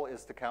goal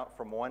is to count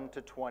from 1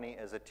 to 20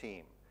 as a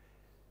team.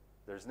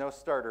 There's no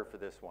starter for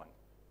this one.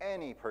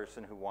 Any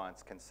person who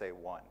wants can say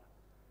 1.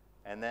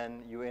 And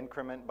then you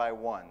increment by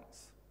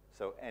ones.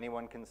 So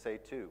anyone can say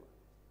 2.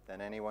 Then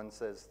anyone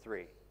says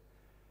 3.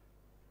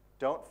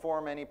 Don't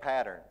form any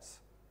patterns.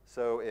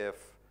 So if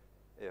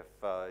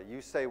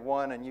you say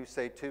 1 and you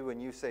say 2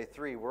 and you say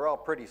 3, we're all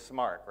pretty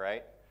smart,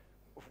 right?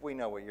 We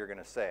know what you're going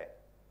to say.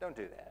 Don't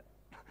do that.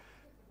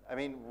 I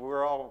mean,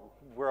 we're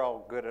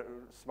all good,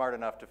 smart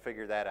enough to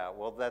figure that out.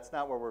 Well, that's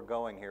not where we're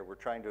going here. We're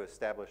trying to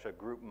establish a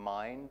group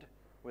mind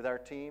with our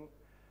team,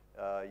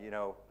 a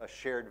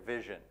shared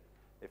vision,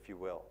 if you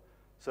will.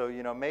 So,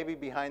 maybe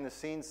behind the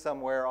scenes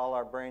somewhere all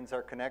our brains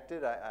are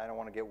connected. I don't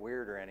want to get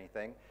weird or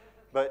anything.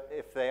 But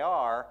if they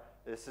are,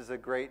 this is a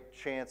great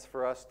chance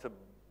for us to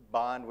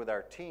bond with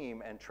our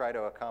team and try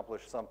to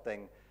accomplish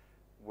something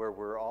where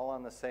we're all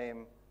on the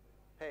same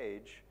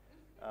page.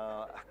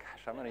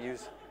 Gosh, I'm going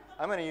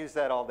to use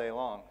that all day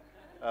long.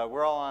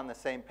 We're all on the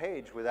same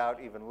page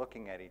without even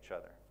looking at each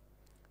other.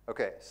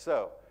 Okay,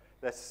 so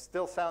that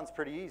still sounds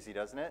pretty easy,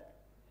 doesn't it?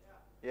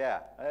 Yeah,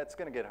 it's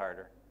going to get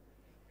harder.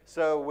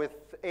 So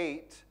with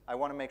 8, I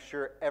want to make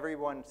sure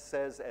everyone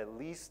says at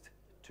least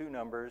 2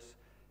 numbers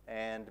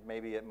and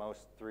maybe at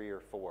most 3 or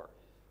 4.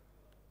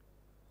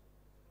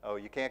 Oh,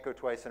 you can't go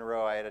twice in a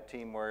row. I had a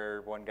team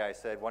where one guy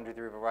said 1, 2,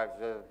 3, 4,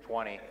 5,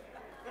 20.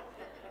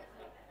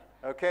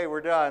 Okay, we're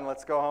done.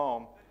 Let's go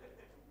home.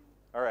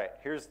 All right,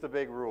 here's the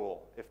big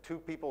rule. If 2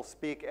 people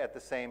speak at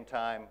the same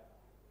time,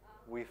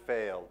 we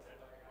failed,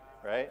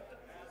 right?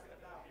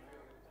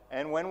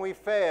 And when we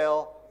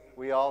fail,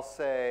 we all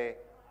say,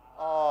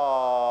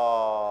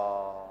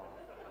 "Oh,"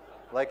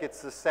 like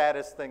it's the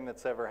saddest thing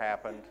that's ever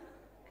happened.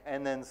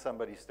 And then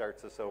somebody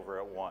starts us over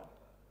at 1.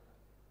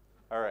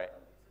 All right.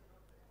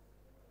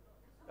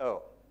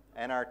 Oh,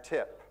 and our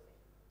tip.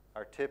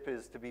 Our tip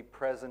is to be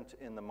present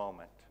in the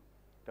moment.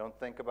 Don't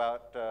think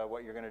about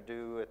what you're going to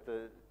do at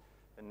the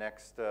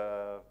next,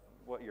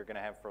 what you're going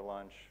to have for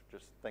lunch.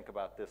 Just think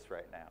about this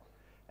right now.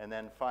 And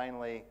then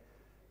finally,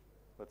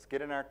 let's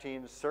get in our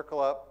teams, circle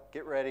up,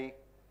 get ready,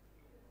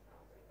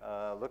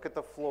 look at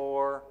the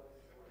floor,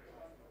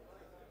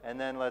 and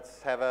then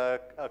let's have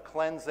a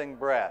cleansing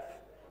breath.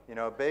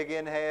 A big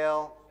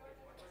inhale,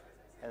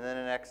 and then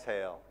an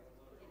exhale.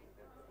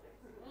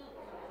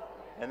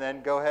 And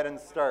then go ahead and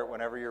start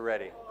whenever you're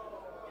ready.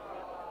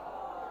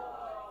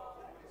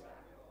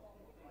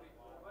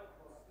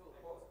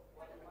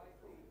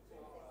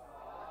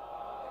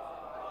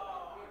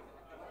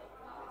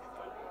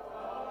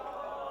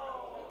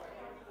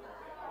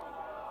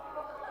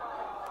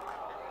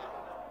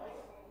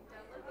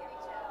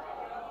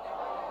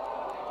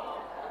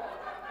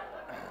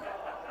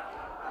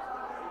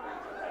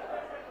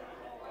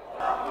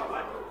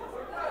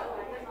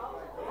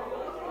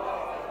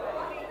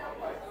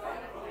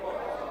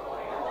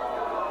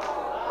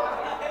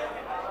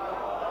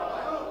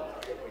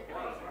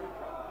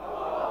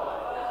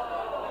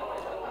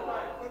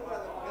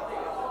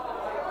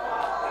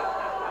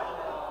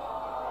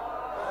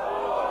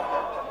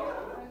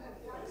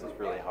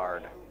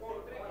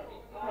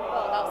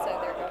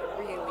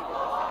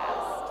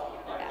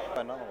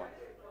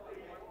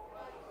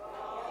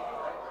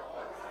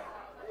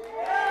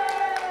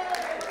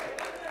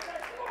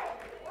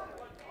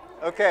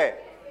 Okay.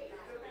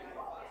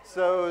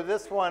 So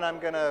this one I'm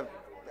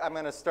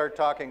gonna start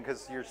talking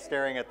because you're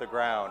staring at the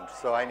ground,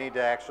 so I need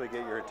to actually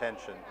get your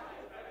attention.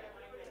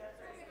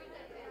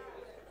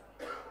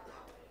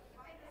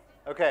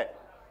 Okay.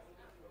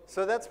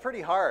 So that's pretty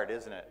hard,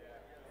 isn't it?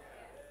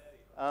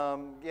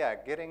 Yeah,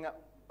 getting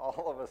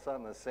all of us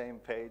on the same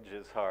page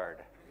is hard.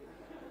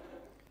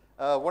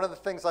 One of the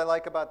things I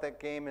like about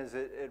that game is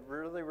it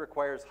really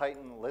requires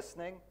heightened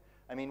listening.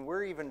 I mean,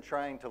 we're even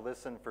trying to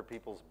listen for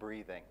people's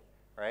breathing,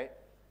 right?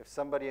 If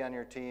somebody on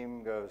your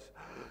team goes,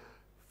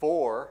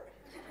 4,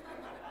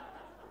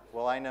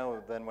 well, I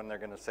know then when they're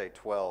going to say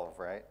 12,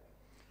 right?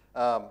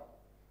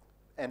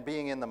 And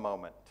being in the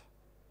moment.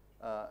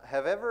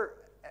 Have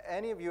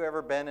any of you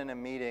ever been in a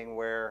meeting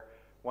where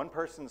one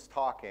person's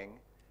talking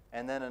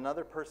and then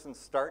another person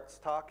starts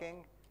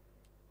talking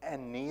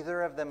and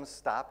neither of them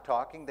stop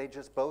talking? They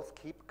just both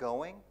keep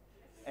going?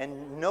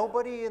 And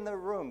nobody in the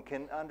room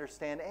can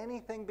understand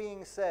anything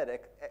being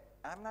said.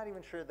 I'm not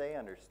even sure they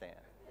understand.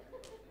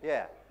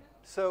 Yeah.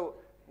 So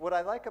what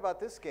I like about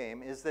this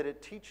game is that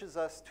it teaches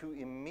us to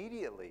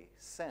immediately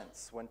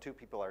sense when two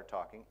people are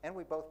talking, and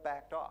we both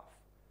backed off,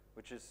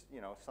 which is,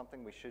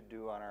 something we should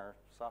do on our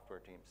software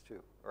teams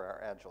too, or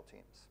our agile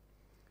teams.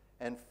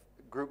 And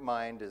group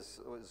mind is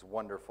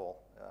wonderful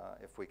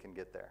if we can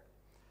get there.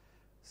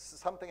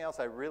 Something else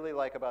I really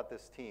like about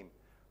this game.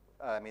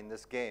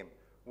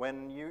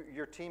 When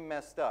your team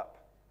messed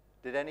up,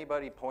 did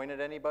anybody point at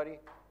anybody?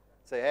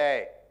 Say,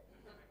 hey.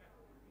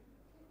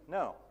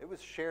 No, it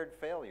was shared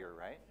failure,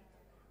 right?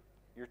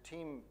 Your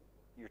team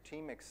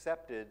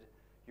accepted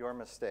your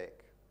mistake.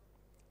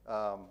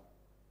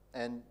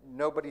 And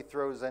nobody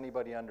throws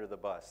anybody under the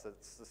bus.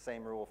 That's the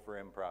same rule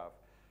for improv.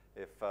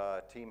 If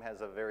a team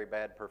has a very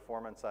bad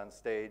performance on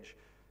stage,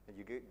 and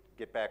you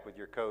get back with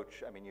your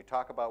coach, you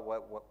talk about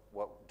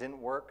what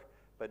didn't work,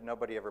 but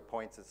nobody ever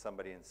points at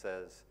somebody and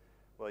says,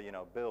 well,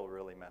 Bill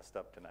really messed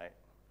up tonight.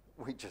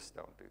 We just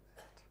don't do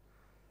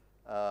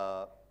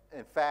that.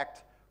 In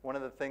fact, one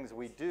of the things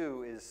we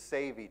do is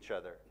save each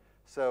other.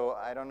 So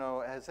I don't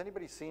know, has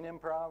anybody seen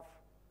improv?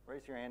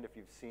 Raise your hand if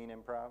you've seen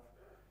improv.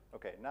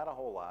 Okay, not a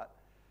whole lot.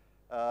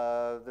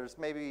 There's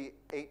maybe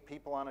 8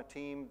 people on a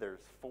team.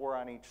 There's 4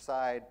 on each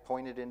side,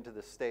 pointed into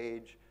the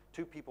stage.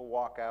 2 people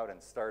walk out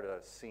and start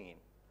a scene.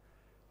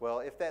 Well,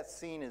 if that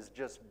scene is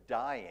just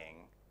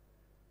dying,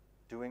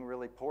 doing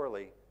really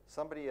poorly,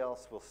 somebody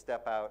else will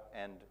step out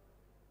and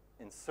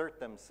insert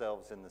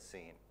themselves in the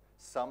scene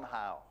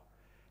somehow.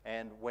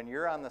 And when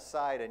you're on the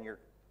side and you're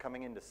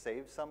coming in to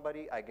save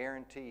somebody, I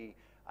guarantee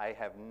I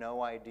have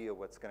no idea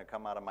what's going to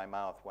come out of my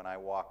mouth when I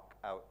walk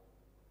out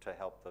to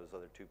help those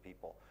other 2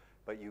 people.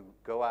 But you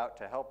go out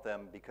to help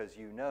them because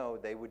you know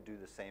they would do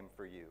the same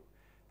for you.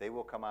 They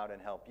will come out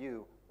and help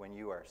you when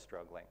you are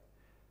struggling.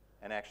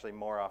 And actually,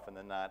 more often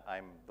than not,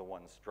 I'm the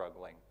one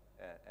struggling,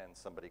 and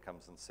somebody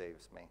comes and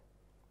saves me.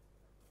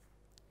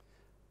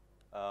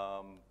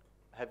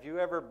 Have you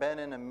ever been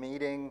in a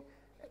meeting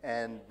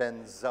and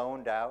been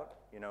zoned out,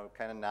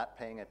 kind of not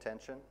paying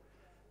attention?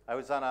 I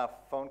was on a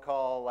phone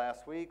call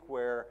last week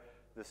where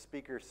the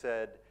speaker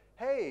said,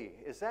 hey,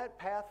 is that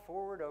path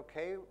forward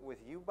okay with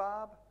you,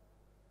 Bob?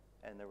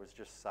 And there was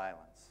just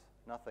silence,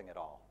 nothing at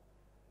all.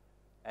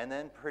 And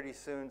then pretty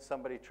soon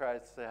somebody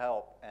tries to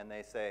help and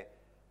they say,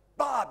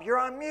 Bob, you're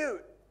on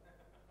mute.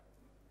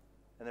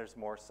 And there's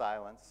more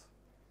silence.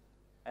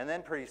 And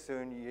then pretty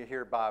soon you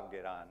hear Bob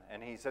get on,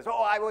 and he says,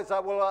 "Oh, I was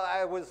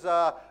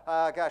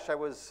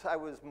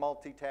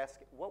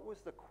multitasking." What was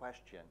the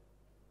question?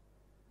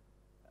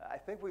 I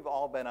think we've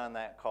all been on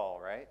that call,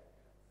 right?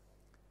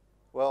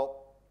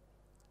 Well,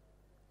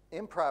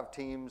 improv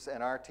teams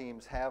and our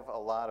teams have a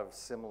lot of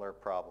similar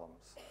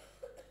problems,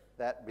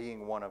 that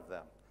being one of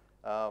them.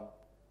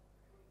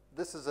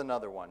 This is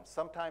another one.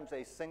 Sometimes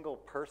a single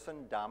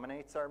person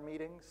dominates our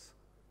meetings.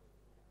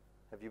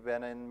 Have you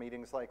been in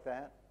meetings like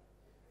that?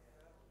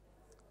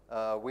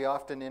 We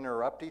often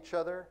interrupt each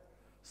other.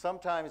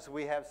 Sometimes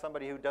we have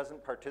somebody who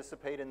doesn't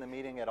participate in the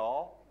meeting at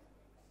all.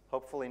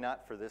 Hopefully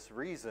not for this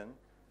reason,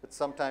 but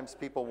sometimes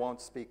people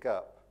won't speak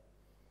up.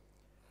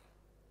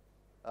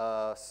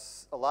 A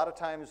lot of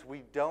times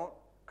we don't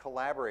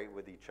collaborate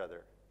with each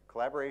other.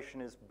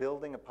 Collaboration is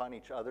building upon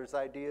each other's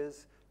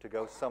ideas to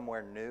go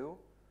somewhere new.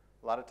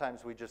 A lot of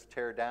times we just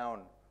tear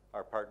down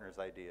our partner's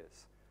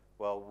ideas.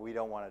 Well, we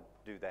don't want to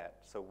do that,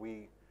 so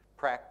we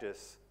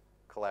practice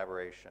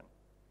collaboration.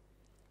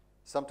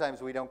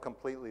 Sometimes we don't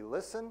completely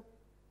listen,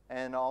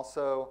 and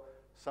also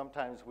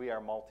sometimes we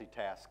are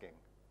multitasking.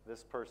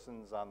 This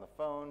person's on the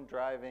phone,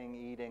 driving,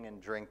 eating,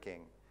 and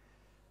drinking.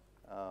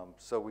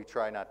 So we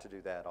try not to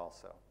do that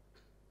also.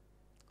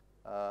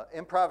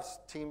 Improv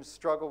teams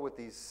struggle with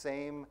these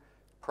same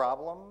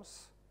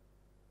problems.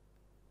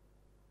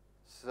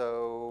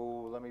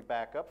 So let me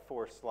back up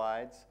 4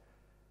 slides.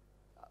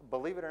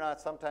 Believe it or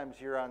not, sometimes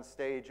you're on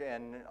stage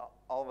and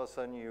all of a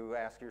sudden you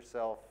ask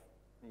yourself,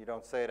 you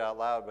don't say it out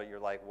loud, but you're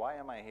like, why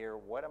am I here?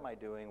 What am I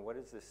doing? What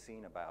is this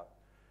scene about?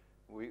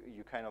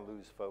 You kind of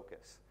lose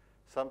focus.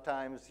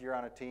 Sometimes you're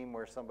on a team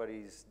where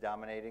somebody's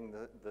dominating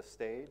the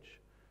stage.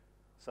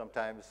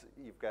 Sometimes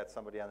you've got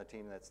somebody on the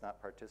team that's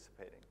not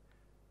participating.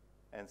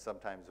 And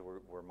sometimes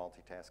we're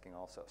multitasking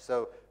also.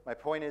 So my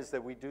point is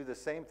that we do the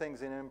same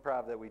things in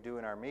improv that we do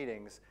in our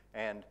meetings,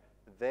 and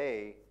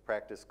they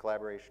practice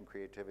collaboration,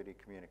 creativity,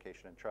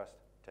 communication, and trust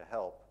to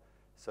help.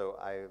 So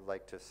I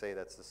like to say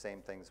that's the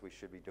same things we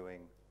should be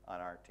doing on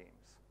our teams.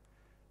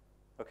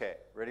 Okay,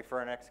 ready for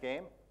our next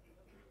game?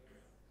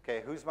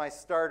 Okay, who's my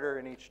starter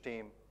in each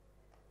team?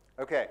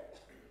 Okay,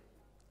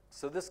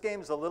 so this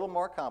game's a little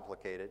more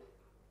complicated.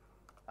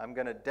 I'm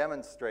going to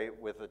demonstrate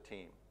with a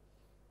team.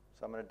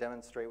 So I'm going to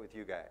demonstrate with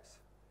you guys.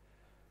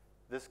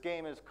 This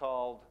game is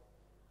called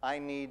I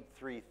Need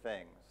 3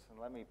 Things. And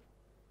let me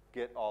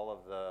get all of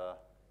the,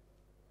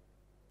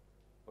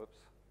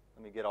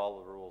 let me get all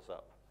the rules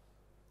up.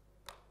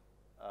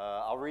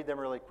 I'll read them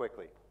really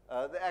quickly.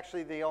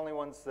 Actually, the only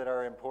ones that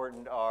are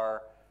important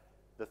are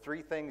the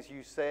 3 things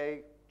you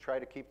say, try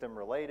to keep them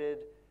related,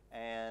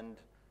 and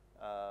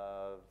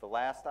the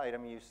last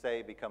item you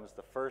say becomes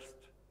the first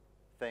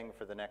thing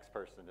for the next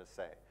person to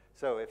say.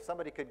 So if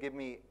somebody could give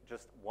me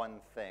just one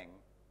thing,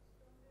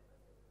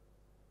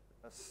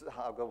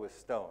 I'll go with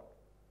stone,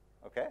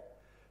 okay?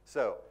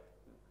 So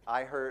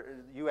I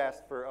heard, you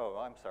asked for, oh,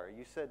 I'm sorry,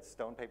 you said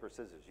stone, paper,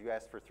 scissors. You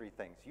asked for 3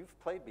 things. You've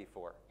played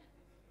before.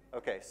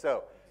 Okay,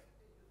 so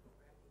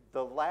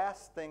the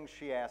last thing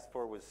she asked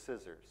for was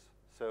scissors.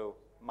 So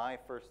my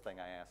first thing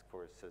I ask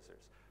for is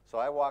scissors. So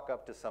I walk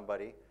up to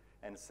somebody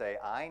and say,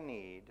 I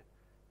need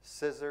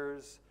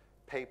scissors,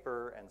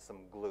 paper, and some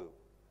glue.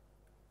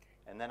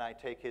 And then I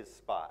take his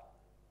spot.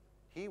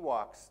 He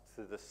walks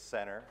to the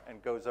center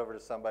and goes over to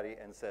somebody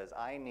and says,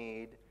 I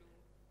need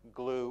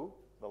glue,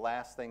 the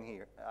last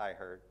thing I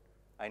heard.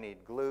 I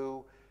need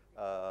glue,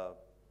 a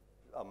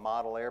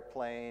model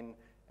airplane,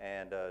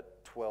 and a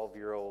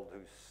 12-year-old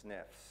who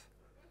sniffs.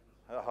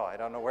 Oh, I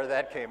don't know where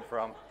that came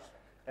from.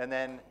 And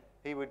then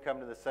he would come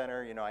to the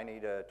center, you know, I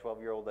need a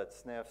 12-year-old that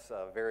sniffs,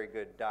 a very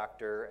good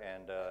doctor,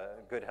 and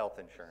good health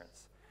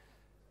insurance.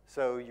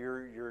 So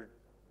you're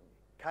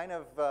kind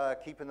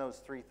of keeping those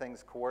 3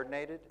 things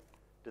coordinated.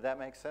 Did that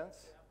make sense?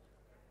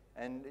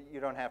 And you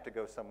don't have to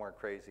go somewhere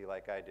crazy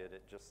like I did.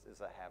 It just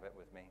is a habit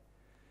with me.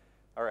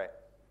 All right.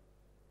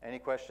 Any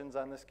questions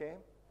on this game?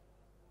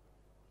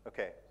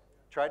 Okay.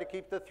 Try to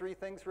keep the 3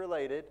 things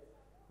related,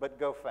 but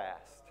go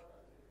fast.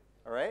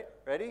 All right?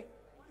 Ready?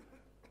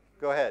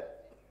 Go ahead.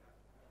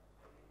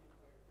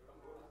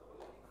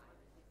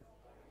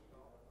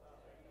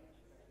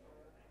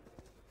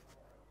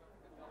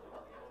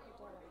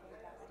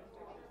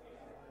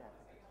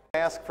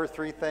 Ask for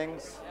 3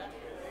 things.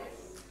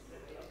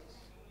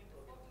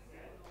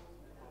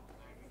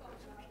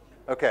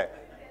 Okay,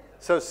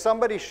 so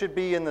somebody should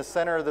be in the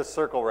center of the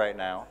circle right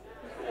now.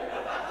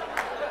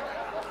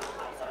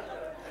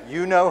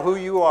 You know who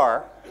you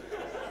are.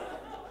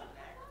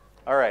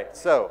 All right,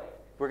 so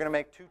we're going to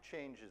make 2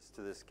 changes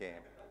to this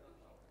game.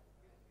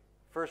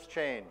 First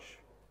change,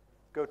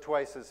 go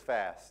twice as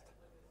fast.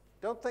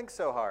 Don't think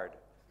so hard.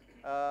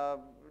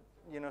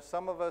 You know,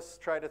 some of us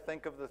try to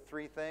think of the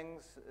 3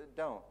 things.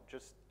 Don't.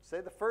 Just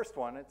say the first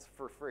one. It's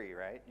for free,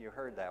 right? You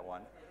heard that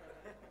one.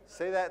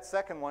 Say that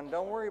second one.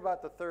 Don't worry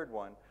about the third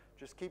one.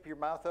 Just keep your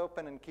mouth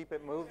open and keep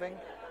it moving.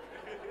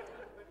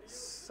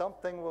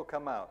 Something will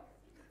come out.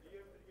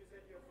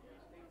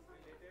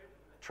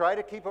 Try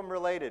to keep them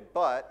related,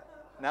 but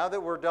now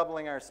that we're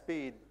doubling our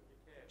speed,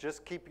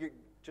 just keep your,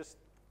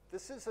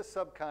 this is a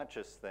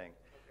subconscious thing,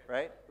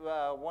 right?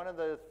 One of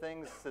the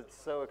things that's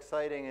so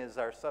exciting is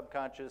our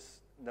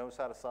subconscious knows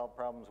how to solve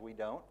problems we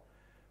don't,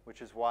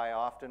 which is why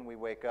often we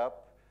wake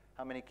up.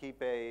 How many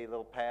keep a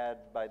little pad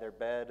by their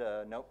bed,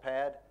 a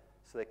notepad,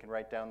 so they can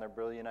write down their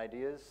brilliant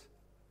ideas?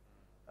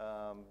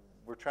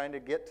 We're trying to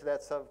get to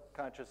that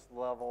subconscious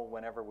level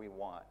whenever we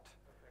want.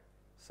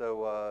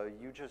 So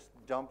you just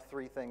dump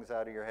 3 things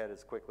out of your head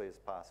as quickly as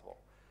possible.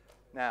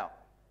 Now,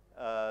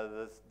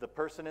 the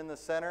person in the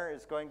center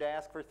is going to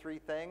ask for 3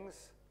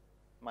 things.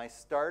 My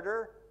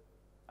starter,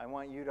 I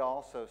want you to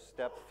also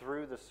step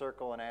through the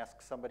circle and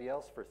ask somebody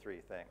else for 3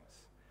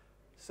 things.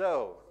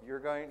 So your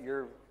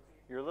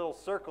little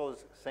circle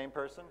is same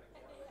person?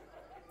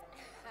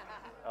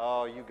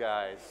 Oh, you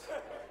guys.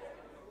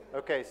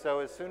 Okay, so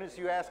as soon as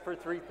you ask for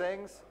 3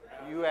 things,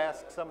 you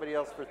ask somebody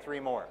else for 3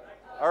 more.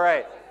 All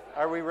right,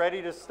 are we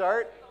ready to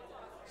start?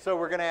 So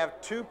we're going to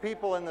have 2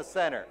 people in the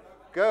center.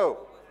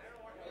 Go.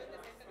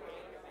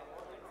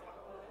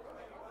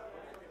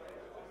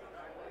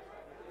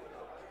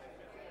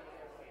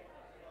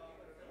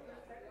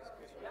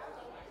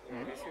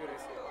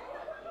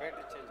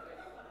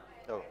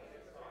 Oh.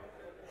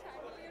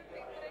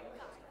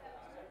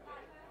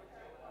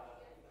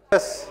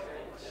 Yes.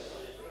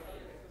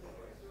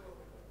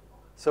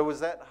 So was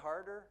that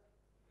harder?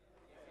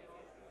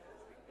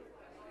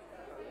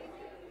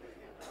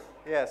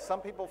 Yeah,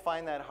 some people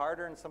find that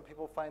harder and some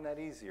people find that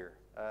easier.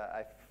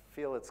 I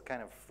feel it's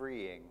kind of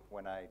freeing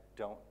when I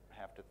don't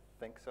have to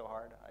think so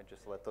hard. I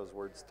just let those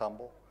words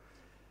tumble.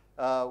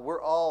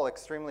 We're all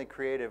extremely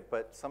creative,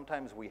 but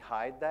sometimes we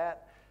hide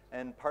that.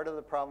 And part of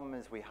the problem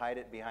is we hide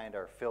it behind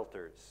our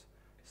filters.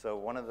 So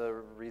one of the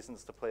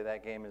reasons to play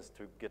that game is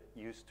to get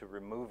used to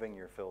removing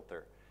your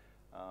filter.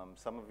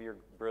 Some of your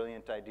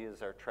brilliant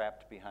ideas are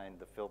trapped behind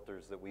the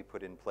filters that we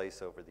put in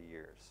place over the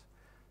years.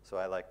 So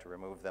I like to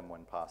remove them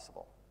when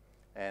possible.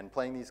 And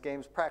playing these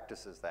games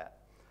practices that.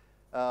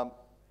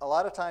 A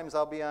lot of times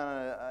I'll be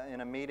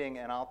in a meeting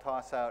and I'll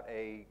toss out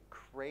a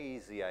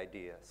crazy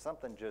idea,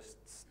 something just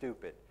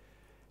stupid.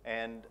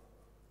 And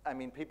I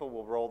mean, people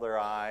will roll their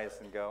eyes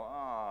and go,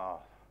 oh,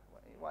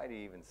 why do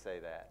you even say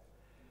that?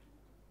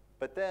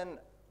 But then,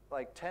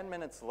 like 10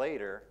 minutes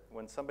later,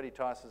 when somebody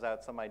tosses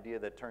out some idea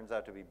that turns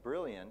out to be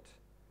brilliant,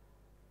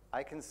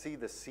 I can see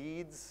the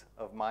seeds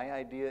of my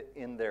idea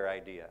in their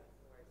idea.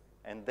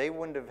 And they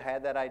wouldn't have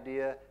had that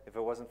idea if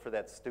it wasn't for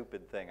that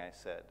stupid thing I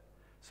said.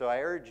 So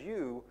I urge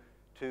you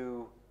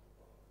to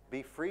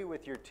be free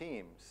with your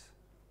teams.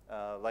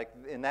 Like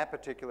in that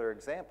particular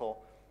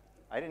example,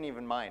 I didn't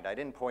even mind. I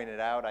didn't point it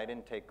out. I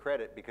didn't take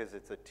credit because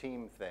it's a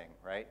team thing,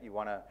 right? You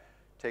want to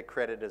take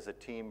credit as a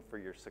team for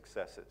your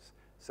successes.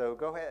 So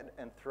go ahead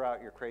and throw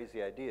out your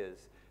crazy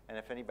ideas. And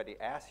if anybody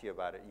asks you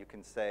about it, you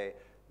can say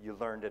you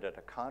learned it at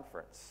a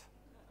conference.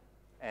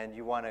 And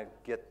you want to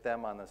get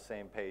them on the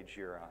same page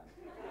you're on.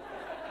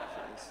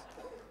 Jeez,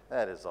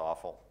 that is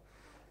awful.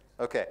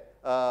 Okay,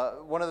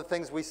 one of the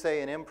things we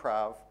say in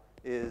improv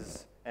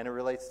is, and it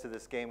relates to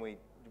this game we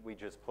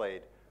just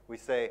played, we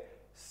say,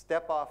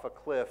 step off a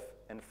cliff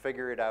and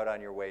figure it out on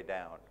your way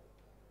down.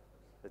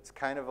 It's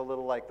kind of a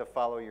little like the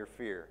follow your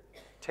fear.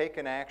 Take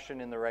an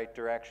action in the right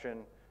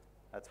direction.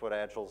 That's what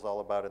Agile's all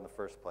about in the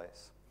first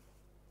place.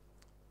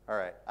 All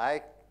right,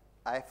 I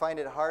find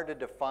it hard to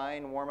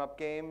define warm-up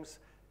games.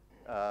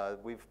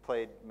 We've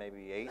played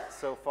maybe 8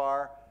 so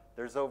far.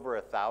 There's over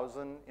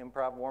 1,000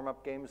 improv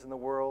warm-up games in the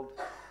world.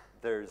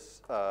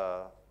 There's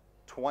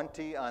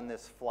 20 on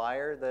this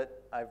flyer that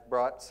I've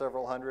brought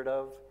several hundred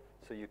of,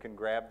 so you can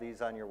grab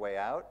these on your way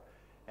out.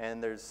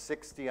 And there's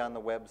 60 on the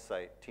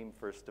website,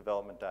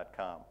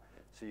 teamfirstdevelopment.com.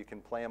 So you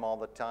can play them all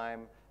the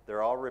time.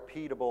 They're all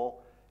repeatable.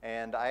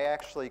 And I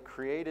actually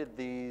created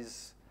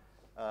these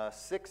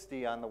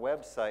 60 on the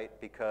website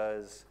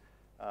because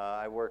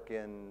I work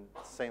in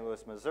St.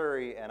 Louis,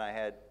 Missouri, and I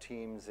had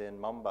teams in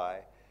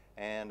Mumbai,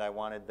 and I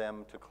wanted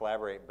them to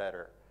collaborate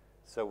better.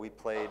 So we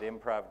played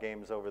improv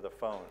games over the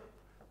phone.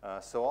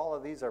 So all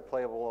of these are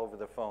playable over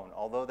the phone.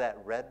 Although that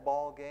red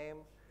ball game,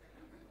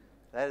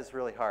 that is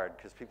really hard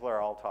because people are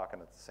all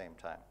talking at the same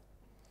time.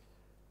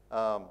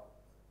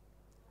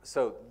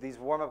 So these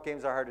warm-up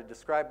games are hard to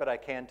describe, but I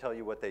can tell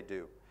you what they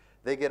do.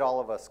 They get all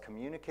of us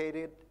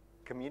communicating.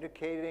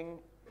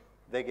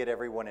 They get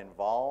everyone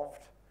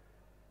involved.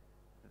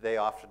 They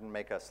often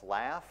make us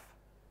laugh.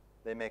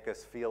 They make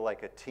us feel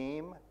like a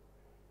team.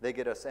 They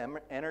get us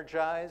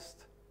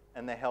energized,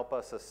 and they help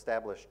us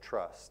establish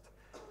trust.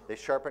 They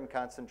sharpen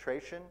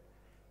concentration,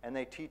 and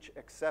they teach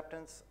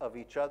acceptance of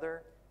each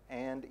other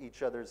and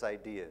each other's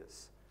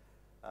ideas.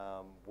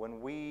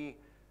 When we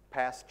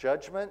pass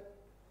judgment,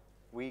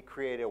 we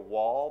create a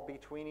wall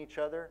between each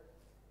other.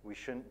 We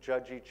shouldn't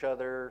judge each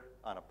other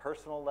on a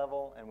personal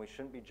level, and we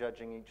shouldn't be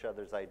judging each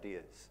other's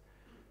ideas.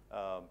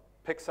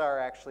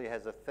 Pixar actually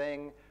has a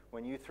thing.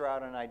 When you throw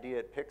out an idea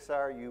at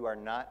Pixar, you are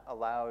not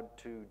allowed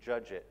to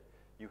judge it.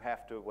 You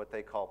have to, what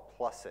they call,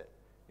 plus it.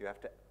 You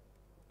have to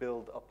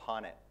build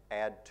upon it,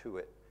 add to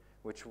it,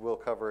 which we'll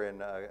cover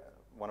in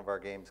one of our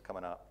games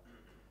coming up.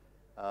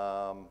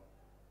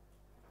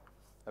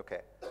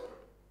 Okay.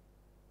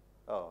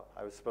 Oh,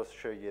 I was supposed to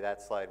show you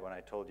that slide when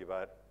I told you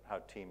about how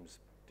teams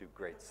do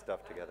great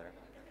stuff together.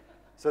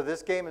 So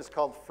this game is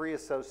called Free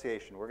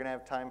Association. We're going to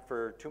have time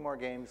for 2 more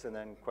games and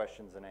then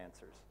questions and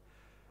answers.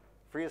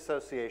 Free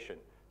Association.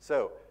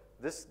 So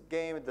this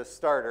game, the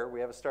starter, we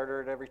have a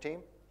starter at every team?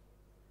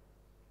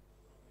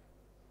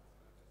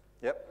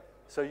 Yep.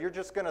 So you're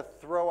just going to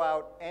throw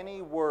out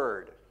any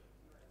word.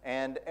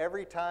 And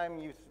every time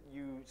you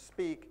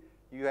speak,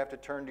 you have to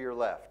turn to your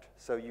left.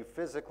 So you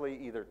physically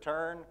either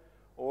turn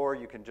or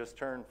you can just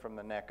turn from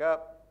the neck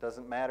up.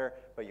 Doesn't matter.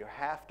 But you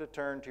have to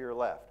turn to your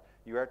left.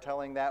 You are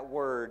telling that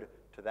word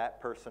to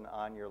that person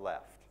on your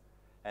left.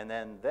 And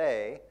then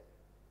they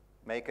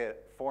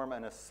form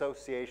an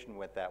association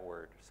with that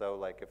word. So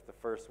like if the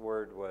first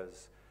word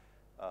was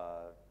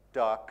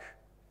duck,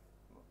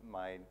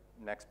 my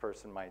next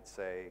person might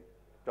say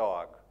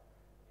dog.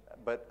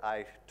 But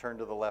I turn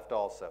to the left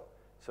also.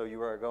 So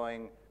you are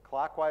going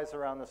clockwise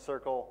around the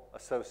circle,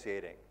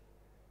 associating.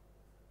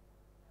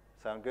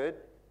 Sound good?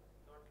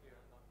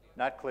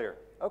 Not clear.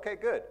 Okay,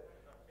 good.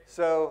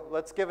 So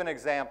let's give an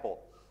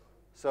example.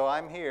 So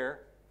I'm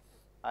here.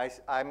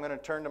 I'm going to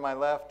turn to my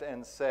left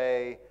and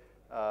say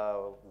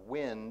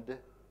wind.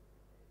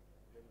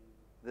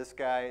 This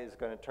guy is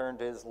going to turn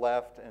to his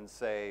left and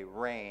say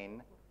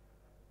rain.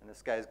 And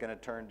this guy is going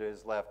to turn to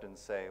his left and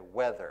say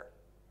weather,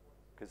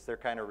 because they're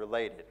kind of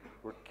related.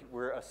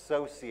 We're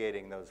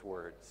associating those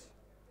words,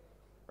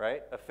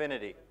 right?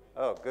 Affinity.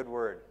 Oh, good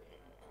word.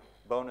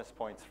 Bonus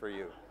points for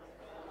you.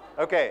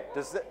 Okay.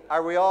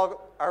 Are we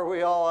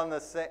all on the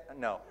same?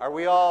 No. Are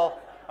we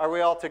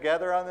all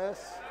together on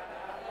this?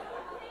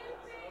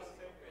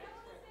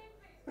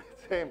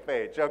 Same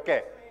page.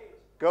 Okay.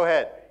 Go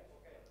ahead.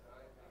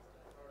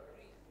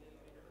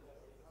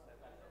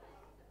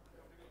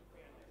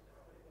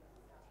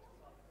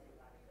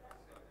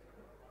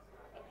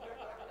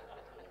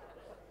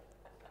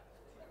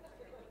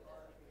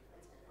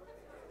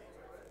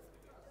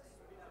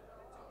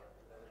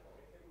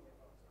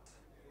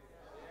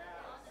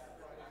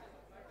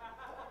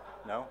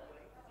 No?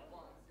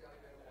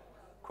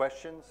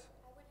 Questions?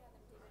 I would have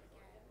them do it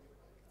again,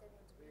 because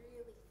everyone's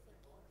really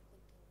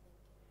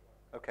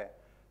thinking. Okay.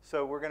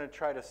 So we're going to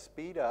try to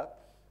speed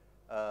up.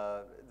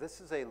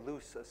 This is a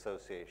loose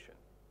association.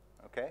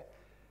 Okay?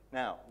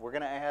 Now, we're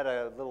going to add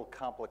a little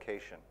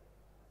complication.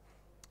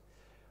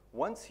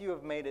 Once you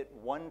have made it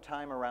one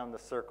time around the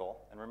circle,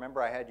 and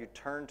remember I had you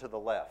turn to the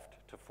left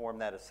to form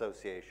that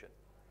association.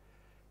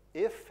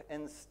 If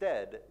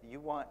instead you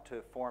want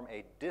to form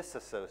a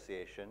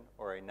disassociation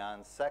or a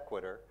non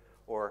sequitur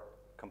or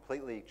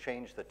completely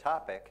change the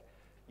topic,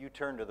 you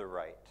turn to the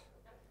right.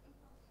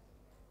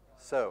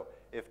 So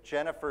if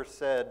Jennifer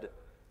said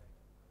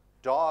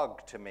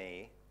dog to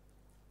me,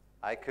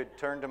 I could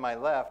turn to my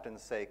left and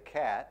say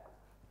cat,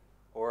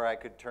 or I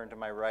could turn to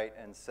my right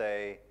and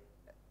say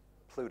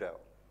Pluto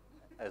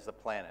as a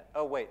planet.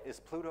 Oh wait, is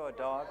Pluto a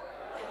dog?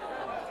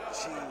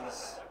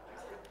 Jeez.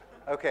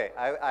 Okay,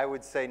 I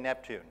would say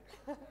Neptune.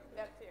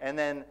 And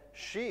then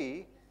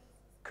she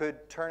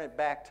could turn it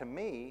back to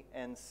me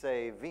and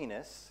say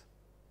Venus,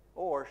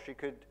 or she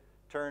could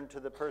turn to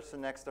the person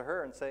next to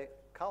her and say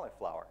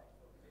cauliflower.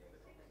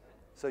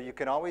 So you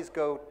can always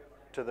go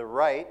to the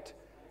right,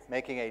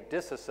 making a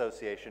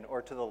disassociation,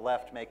 or to the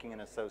left, making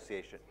an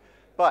association.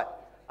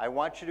 But I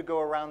want you to go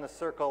around the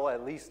circle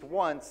at least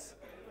once,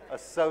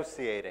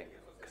 associating.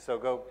 So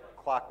go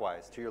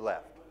clockwise to your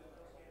left.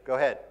 Go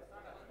ahead.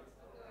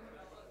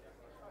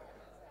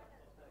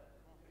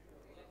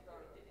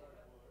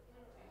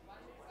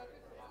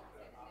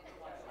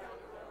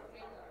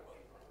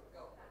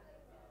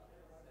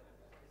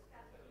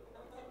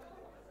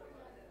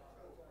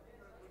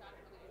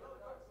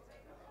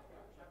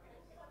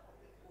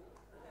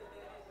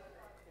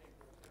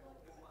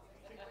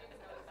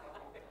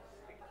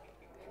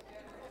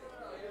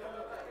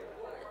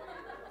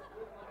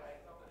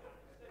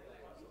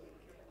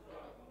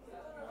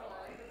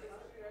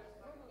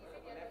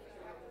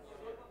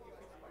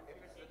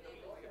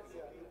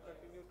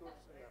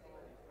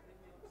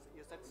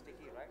 You said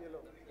sticky, right?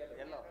 Yellow.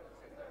 Yellow.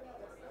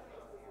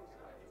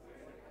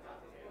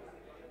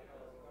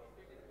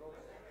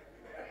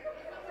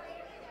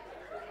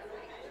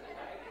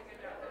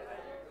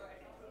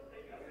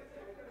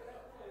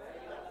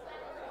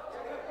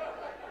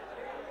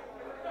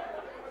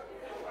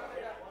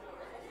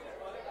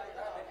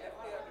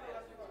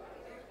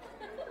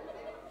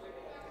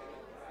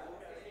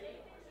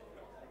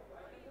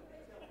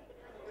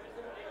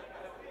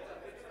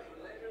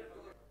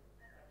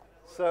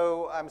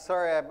 So I'm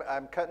sorry,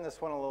 I'm cutting this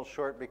one a little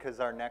short because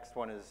our next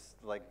one is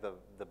like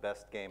the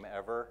best game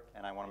ever,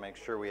 and I want to make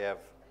sure we have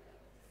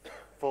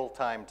full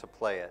time to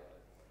play it.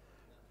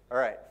 All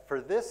right,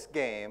 for this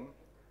game,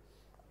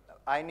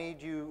 I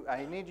need you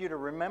to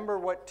remember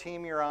what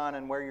team you're on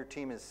and where your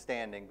team is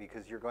standing,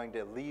 because you're going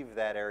to leave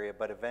that area,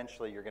 but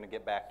eventually you're going to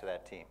get back to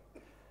that team.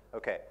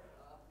 Okay,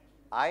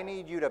 I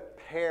need you to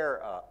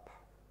pair up.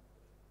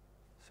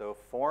 So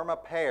form a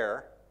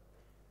pair,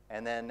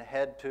 and then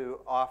head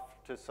off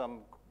to some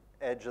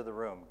edge of the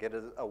room. Get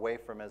away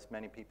from as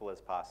many people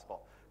as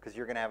possible, because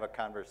you're going to have a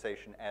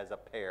conversation as a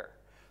pair.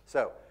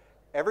 So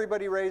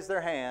everybody raise their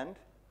hand,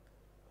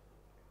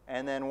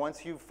 and then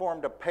once you've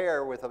formed a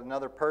pair with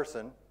another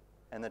person,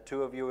 and the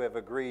two of you have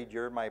agreed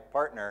you're my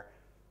partner,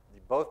 you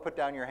both put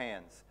down your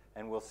hands,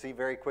 and we'll see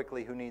very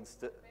quickly who needs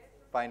to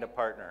find a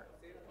partner.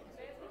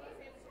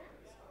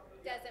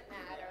 Doesn't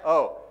matter.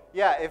 Oh,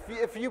 yeah,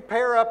 if you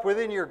pair up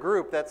within your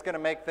group, that's going to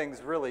make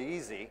things really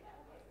easy.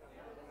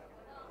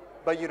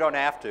 But you don't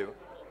have to.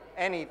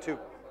 Any two.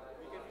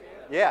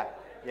 Yeah,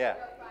 yeah.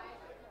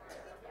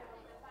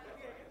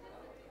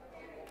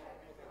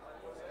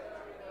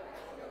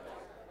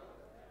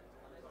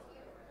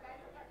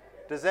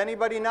 Does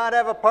anybody not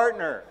have a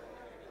partner?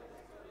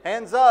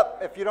 Hands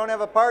up if you don't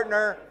have a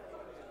partner.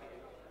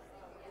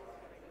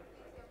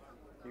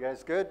 You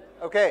guys good?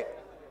 Okay.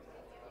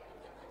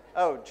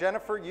 Oh,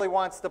 Jennifer really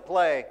wants to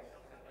play.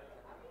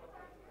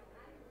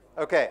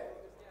 Okay.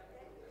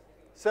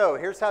 So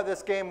here's how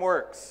this game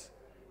works.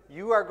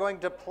 You are going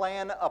to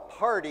plan a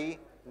party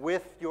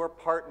with your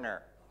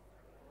partner.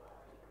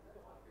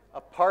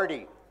 A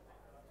party.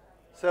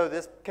 So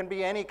this can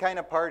be any kind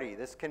of party.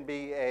 This can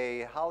be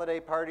a holiday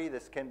party.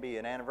 This can be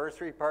an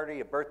anniversary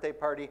party, a birthday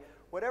party,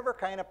 whatever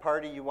kind of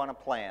party you want to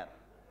plan.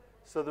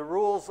 So the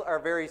rules are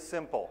very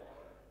simple.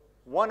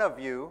 One of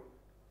you,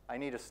 I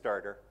need a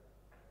starter.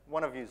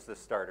 One of you's the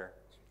starter.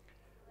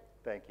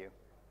 Thank you.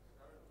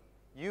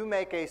 You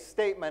make a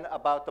statement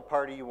about the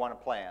party you want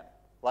to plan.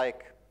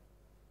 Like,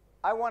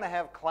 I want to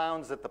have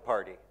clowns at the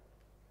party.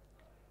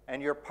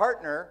 And your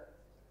partner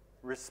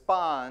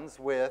responds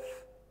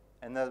with,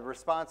 and the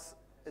response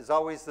is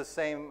always the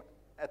same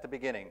at the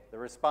beginning. The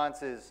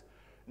response is,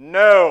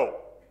 no.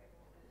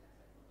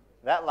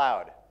 That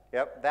loud.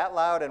 Yep, that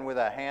loud and with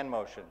a hand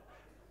motion.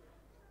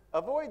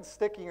 Avoid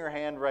sticking your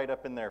hand right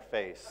up in their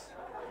face.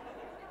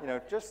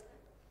 Just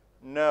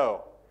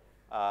no.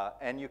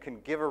 And you can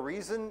give a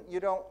reason you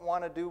don't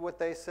want to do what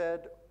they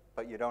said,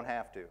 but you don't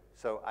have to.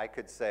 So I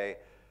could say,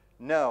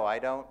 no, I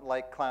don't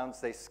like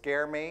clowns. They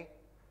scare me.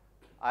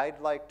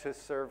 I'd like to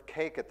serve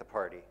cake at the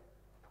party.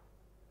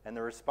 And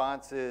the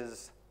response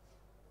is,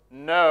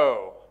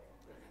 no.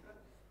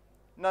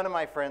 None of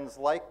my friends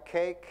like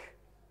cake.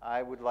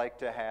 I would like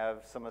to have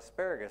some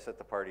asparagus at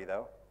the party,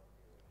 though.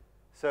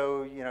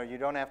 So, you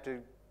don't have to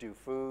do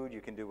food.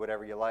 You can do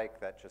whatever you like.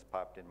 That just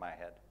popped in my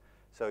head.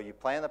 So you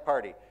plan the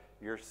party.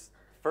 Your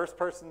first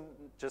person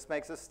just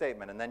makes a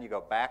statement, and then you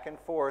go back and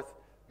forth,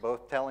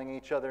 both telling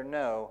each other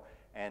no,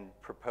 and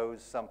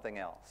propose something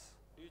else.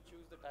 Do you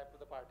choose the type of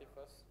the party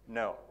first?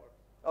 No.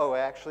 Oh,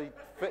 actually,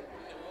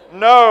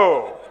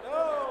 no!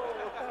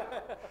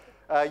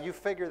 No! You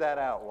figure that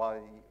out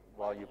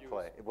while you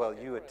play. Well,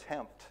 you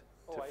attempt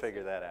to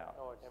figure that out.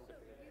 Oh, attempt to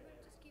figure it out. You will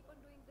just keep on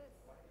doing this.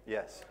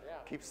 Yes. Yeah.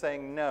 Keep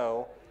saying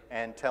no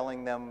and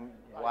telling them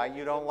why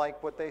you don't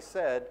like what they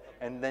said,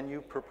 and then you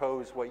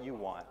propose what you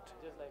want.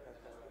 Just like us.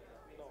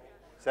 No.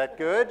 Is that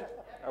good?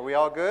 Are we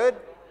all good?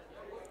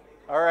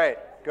 All right,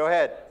 go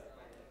ahead.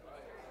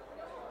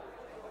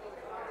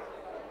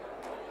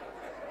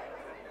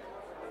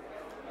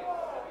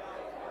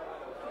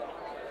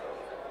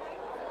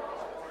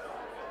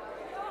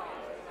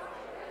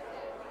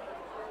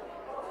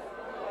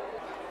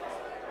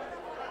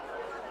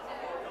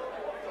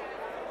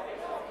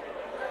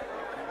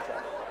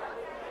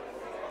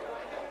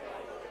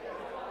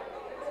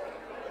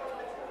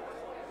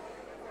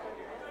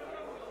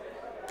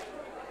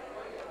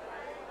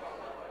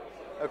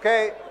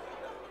 Okay.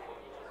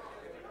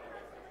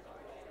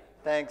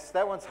 Thanks.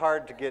 That one's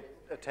hard to get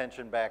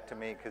attention back to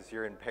me because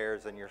you're in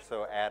pairs and you're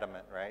so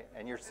adamant, right?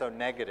 And you're so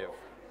negative.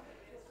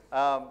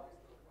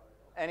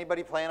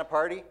 Anybody plan a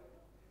party? It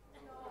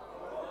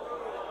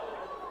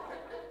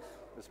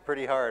was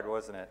pretty hard,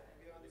 wasn't it?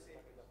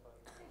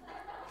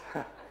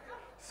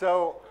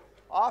 So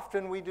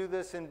often we do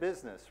this in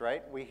business,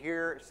 right? We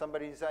hear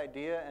somebody's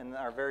idea and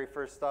our very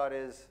first thought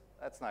is,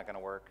 that's not going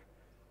to work.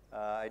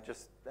 I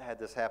just had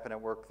this happen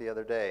at work the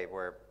other day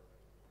where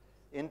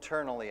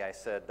internally I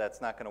said,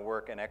 that's not going to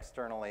work, and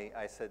externally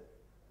I said,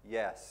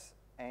 yes,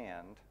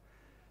 and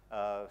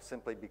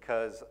simply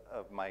because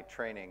of my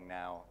training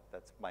now,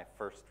 that's my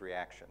first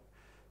reaction.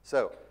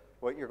 So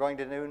what you're going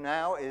to do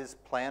now is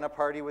plan a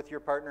party with your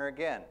partner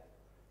again.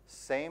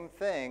 Same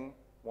thing,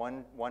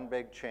 one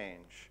big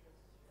change.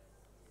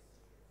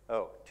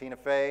 Oh, Tina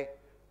Fey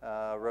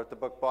wrote the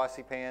book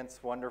Bossy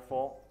Pants,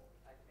 wonderful.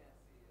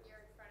 You're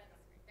in front of the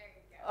screen. There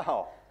you go.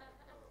 Oh,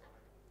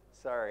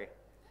 sorry.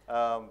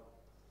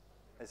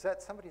 Is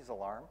that somebody's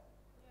alarm?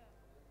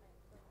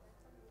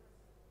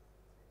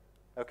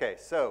 Okay,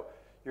 so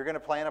you're going to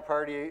plan a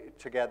party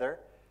together.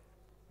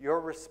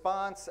 Your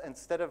response,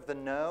 instead of the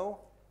no,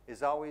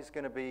 is always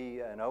going to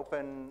be an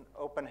open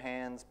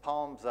hands,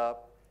 palms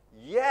up,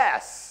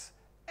 yes,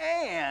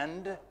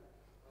 and.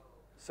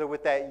 So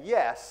with that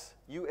yes,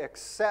 you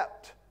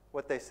accept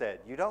what they said.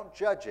 You don't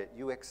judge it.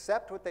 You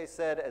accept what they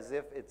said as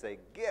if it's a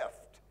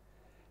gift.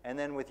 And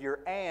then with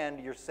your and,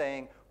 you're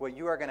saying what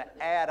you are going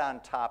to add on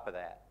top of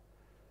that.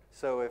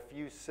 So if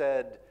you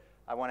said,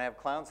 I want to have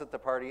clowns at the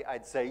party,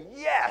 I'd say,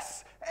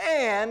 yes,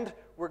 and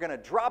we're going to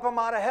drop them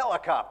out of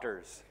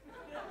helicopters.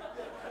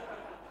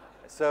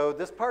 So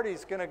this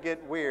party's going to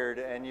get weird,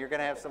 and you're going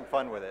to have some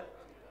fun with it.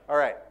 All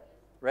right,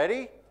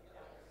 ready?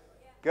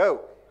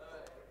 Go.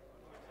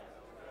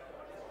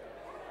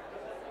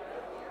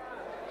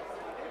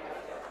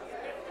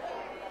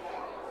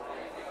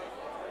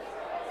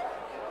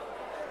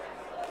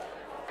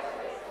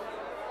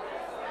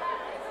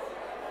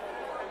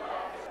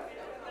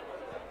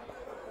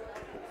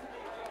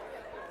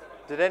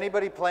 Did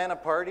anybody plan a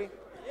party?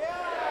 Yes!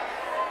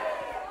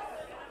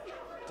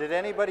 Did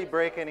anybody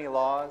break any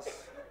laws?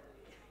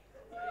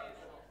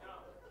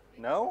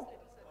 No?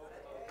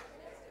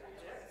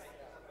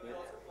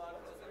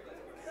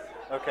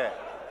 Okay.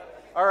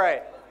 All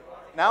right.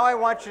 Now I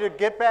want you to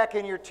get back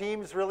in your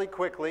teams really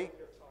quickly.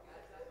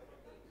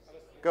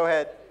 Go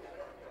ahead.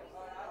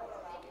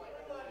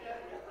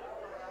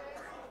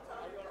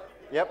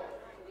 Yep.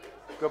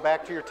 Go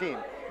back to your team.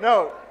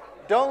 No,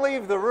 don't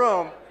leave the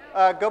room.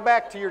 Go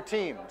back to your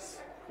teams.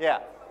 Yeah.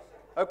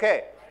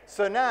 Okay.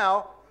 So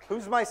now,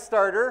 who's my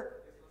starter?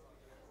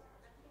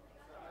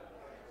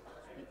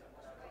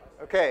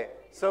 Okay.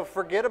 So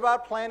forget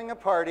about planning a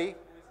party.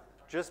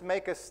 Just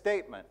make a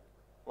statement.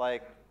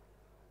 Like,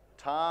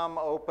 Tom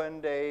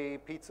opened a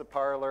pizza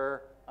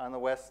parlor on the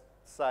west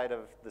side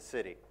of the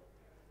city.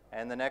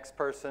 And the next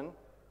person,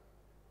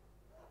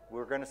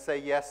 we're going to say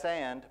yes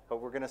and,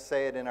 but we're going to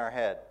say it in our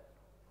head.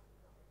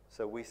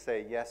 So we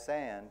say yes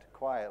and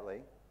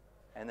quietly.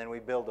 And then we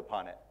build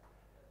upon it.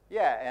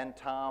 Yeah, and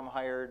Tom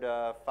hired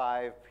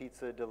 5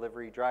 pizza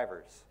delivery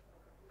drivers.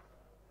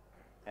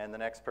 And the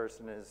next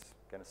person is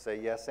going to say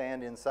yes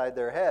and inside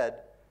their head.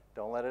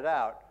 Don't let it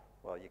out.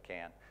 Well, you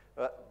can.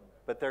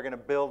 but they're going to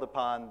build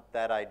upon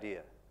that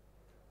idea.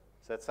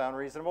 Does that sound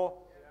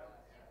reasonable?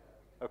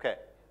 Okay,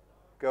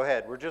 go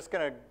ahead. We're just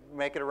going to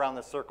make it around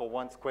the circle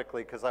once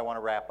quickly because I want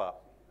to wrap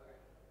up.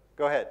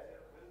 Go ahead.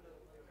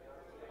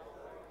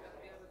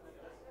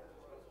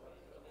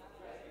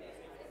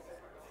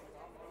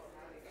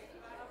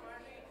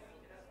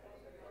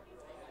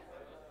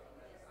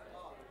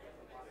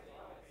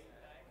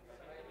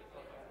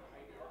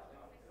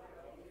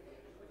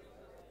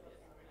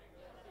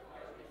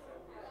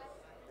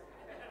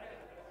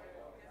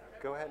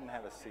 Go ahead and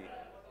have a seat.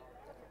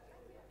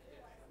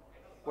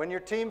 When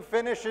your team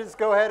finishes,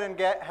 go ahead and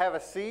have a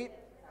seat.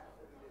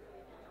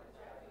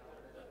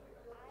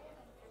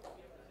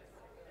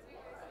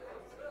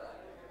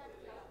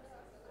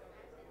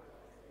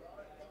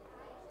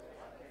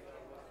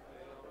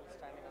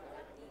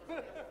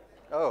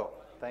 Oh,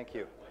 thank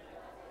you.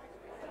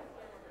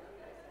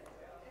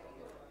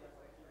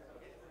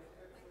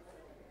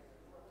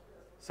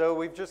 So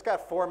we've just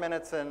got 4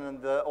 minutes, and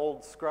the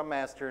old Scrum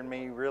Master in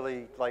me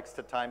really likes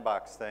to time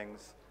box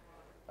things.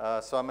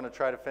 So I'm going to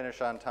try to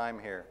finish on time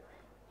here.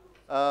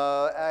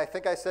 I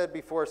think I said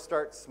before,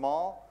 start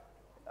small.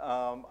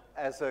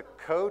 As a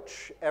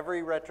coach,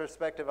 every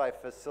retrospective I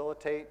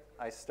facilitate,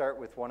 I start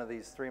with one of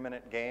these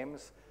 3-minute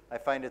games. I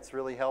find it's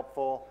really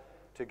helpful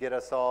to get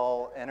us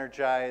all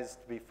energized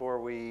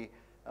before we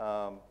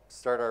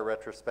start our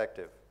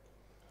retrospective.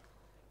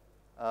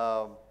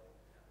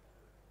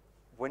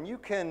 When you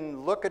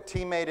can look a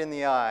teammate in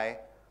the eye,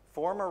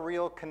 form a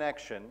real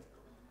connection,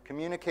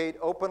 communicate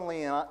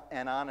openly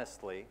and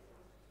honestly,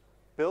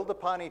 build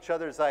upon each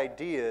other's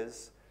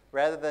ideas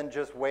rather than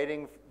just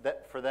waiting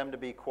for them to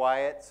be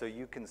quiet so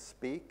you can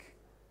speak,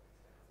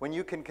 when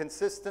you can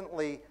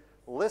consistently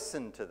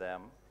listen to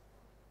them,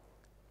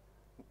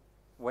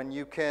 when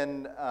you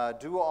can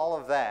do all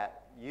of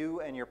that, you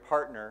and your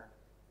partner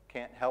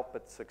can't help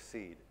but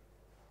succeed.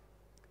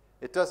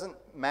 It doesn't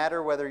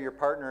matter whether your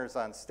partner is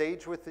on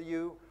stage with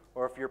you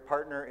or if your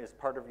partner is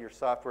part of your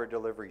software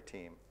delivery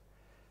team.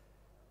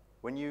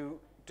 When you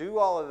do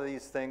all of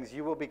these things,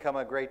 you will become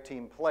a great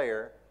team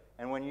player,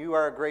 and when you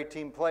are a great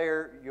team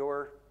player,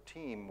 your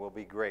team will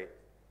be great.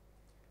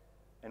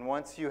 And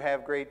once you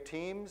have great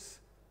teams,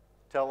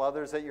 tell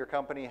others at your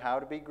company how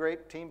to be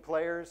great team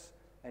players,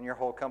 and your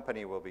whole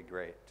company will be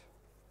great.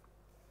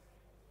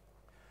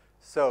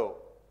 So,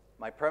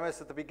 my premise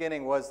at the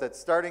beginning was that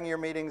starting your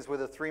meetings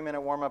with a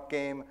 3-minute warm-up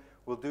game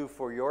will do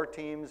for your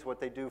teams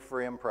what they do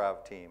for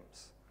improv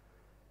teams.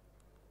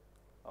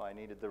 Oh, I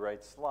needed the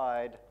right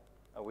slide.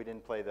 Oh, we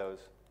didn't play those.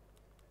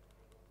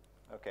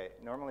 Okay,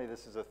 normally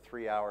this is a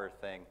 3-hour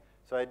thing.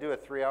 So I do a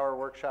 3-hour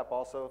workshop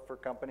also for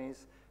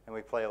companies, and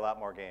we play a lot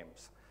more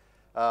games.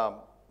 Oh,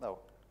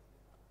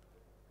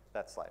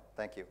 that slide,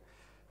 thank you.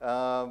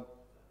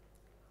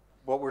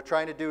 What we're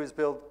trying to do is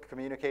build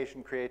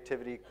communication,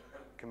 creativity,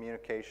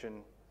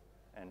 communication,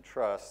 and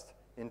trust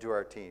into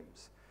our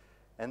teams.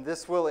 And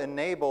this will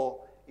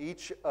enable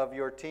each of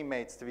your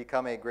teammates to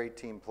become a great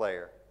team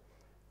player,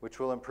 which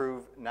will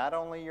improve not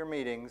only your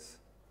meetings,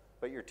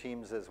 but your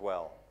teams as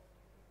well.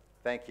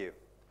 Thank you.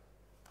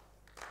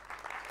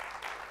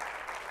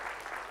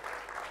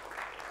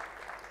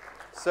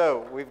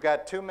 So we've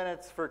got 2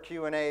 minutes for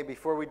Q&A.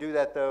 Before we do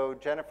that, though,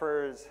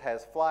 Jennifer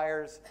has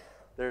flyers.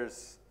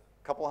 There's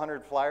a couple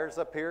hundred flyers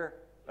up here.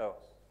 Oh.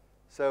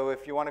 So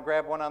if you want to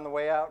grab one on the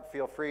way out,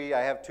 feel free.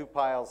 I have 2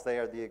 piles. They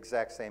are the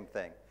exact same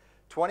thing.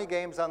 20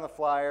 games on the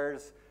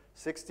flyers,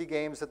 60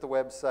 games at the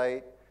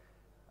website.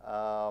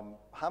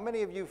 How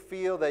many of you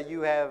feel that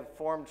you have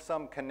formed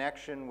some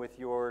connection with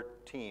your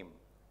team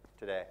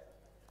today?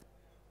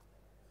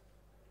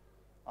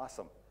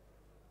 Awesome.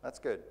 That's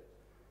good.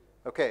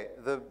 Okay,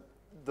 the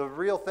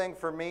real thing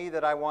for me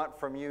that I want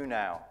from you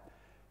now.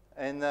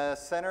 In the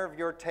center of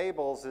your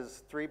tables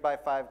is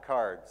 3x5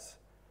 cards.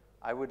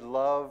 I would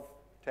love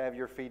to have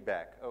your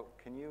feedback. Oh,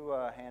 can you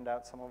hand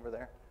out some over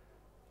there?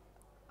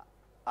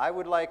 I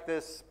would like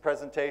this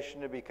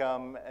presentation to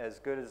become as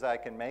good as I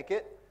can make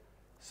it.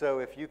 So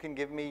if you can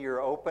give me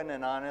your open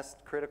and honest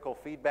critical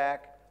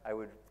feedback, I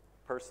would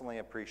personally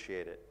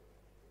appreciate it.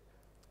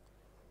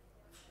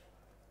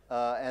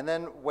 And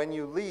then when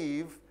you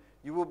leave,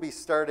 you will be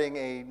starting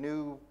a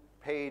new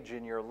page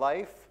in your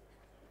life.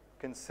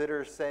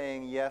 Consider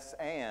saying yes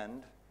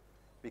and,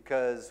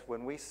 because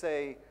when we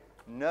say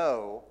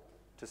no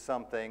to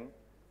something,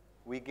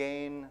 we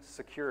gain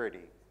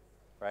security,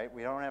 right?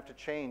 We don't have to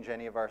change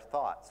any of our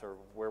thoughts or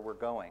where we're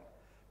going.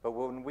 But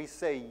when we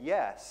say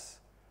yes,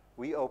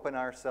 we open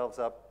ourselves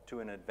up to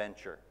an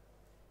adventure.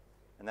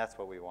 And that's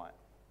what we want.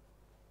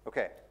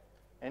 Okay.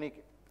 And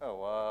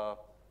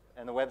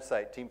the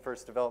website,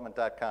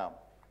 teamfirstdevelopment.com.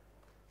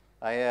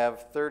 I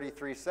have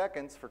 33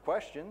 seconds for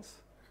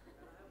questions.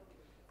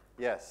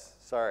 Yes,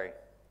 sorry.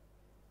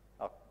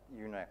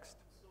 You're next.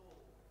 So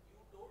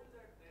you told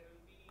that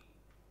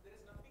there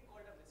is nothing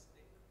called a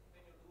mistake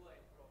when you do an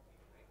improv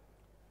team, right?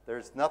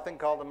 There's nothing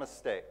called a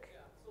mistake.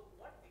 Yeah. So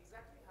what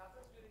exactly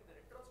happens during the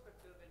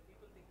retrospective when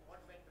people think what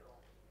went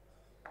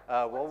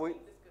wrong? Well,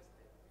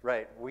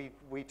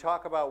 we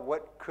talk about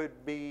what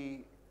could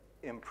be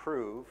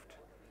improved,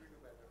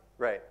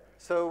 Right.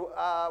 So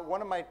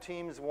one of my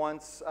teams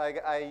once,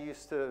 I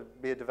used to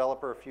be a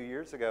developer a few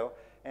years ago,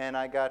 and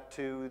I got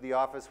to the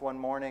office one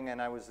morning,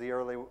 and I was the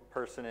early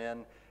person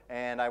in,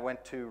 and I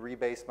went to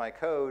rebase my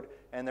code,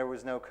 and there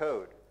was no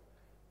code.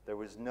 There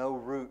was no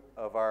root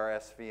of our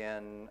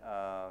SVN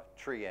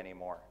tree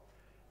anymore.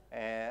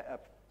 And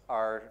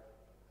our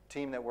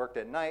team that worked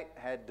at night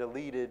had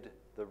deleted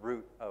the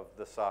root of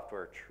the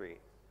software tree.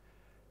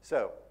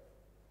 So,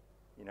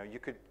 you know, you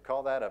could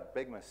call that a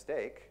big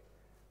mistake.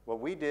 What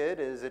we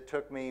did is it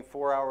took me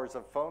 4 hours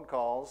of phone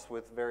calls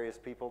with various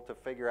people to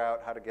figure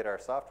out how to get our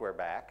software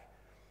back.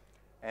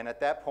 And at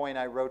that point,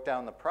 I wrote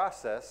down the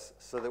process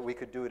so that we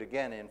could do it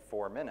again in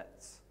 4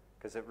 minutes,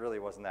 because it really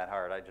wasn't that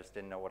hard. I just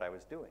didn't know what I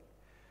was doing.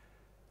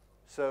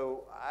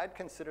 So I'd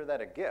consider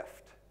that a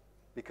gift,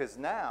 because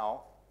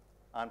now,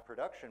 on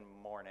production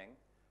morning,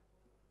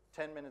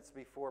 10 minutes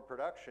before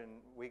production,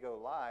 we go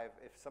live.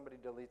 If somebody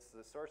deletes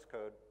the source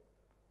code,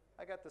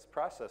 I got this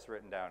process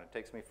written down. It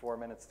takes me 4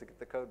 minutes to get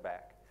the code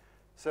back.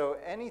 So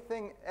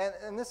anything,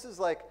 and this is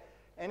like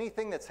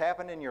anything that's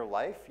happened in your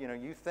life, you know,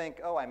 you think,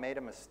 oh, I made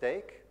a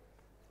mistake.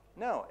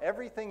 No,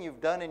 everything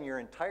you've done in your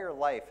entire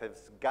life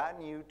has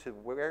gotten you to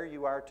where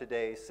you are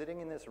today,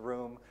 sitting in this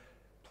room,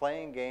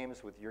 playing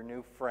games with your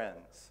new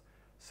friends.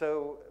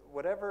 So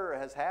whatever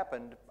has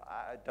happened,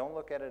 don't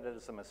look at it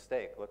as a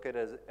mistake. Look at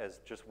it as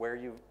just where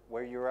you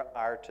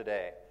are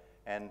today.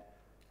 And,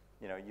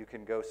 you know, you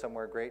can go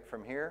somewhere great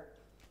from here,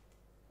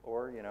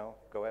 or, you know,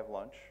 go have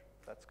lunch.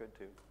 That's good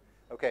too.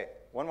 Okay,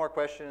 one more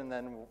question and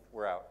then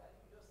we're out.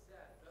 You just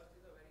said trust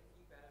is a very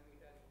key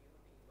parameter in your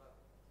teamwork.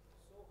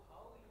 So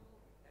how you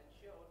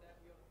ensure that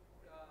your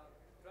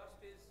trust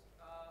is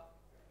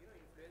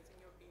influencing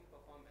your team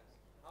performance?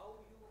 How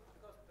you,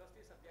 because trust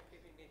is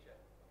subjective in nature,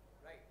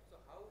 right? So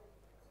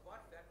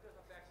what factors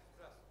affect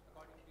trust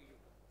according to you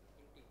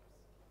in teams?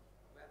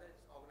 Whether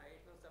it's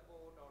organizational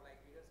support or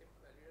like leadership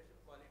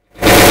quality.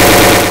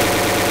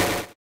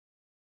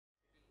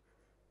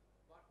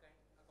 What kind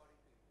according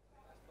to you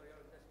as per your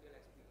industrial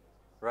experience?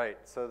 Right,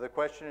 so the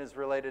question is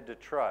related to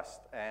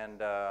trust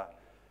and a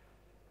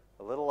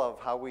little of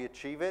how we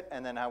achieve it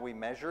and then how we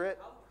measure it.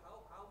 How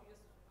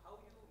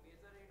you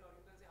measure it, or you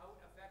can say how it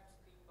affects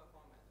team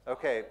performance.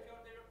 Okay. How you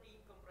ensure that your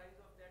team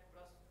comprises of that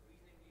trust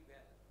reasonably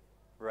well.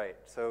 Right,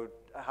 so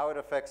how it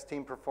affects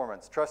team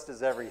performance. Trust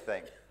is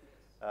everything.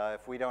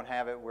 If we don't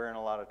have it, we're in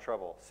a lot of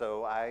trouble.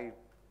 So I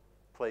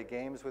play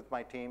games with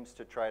my teams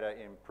to try to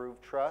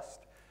improve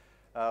trust.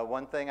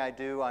 One thing I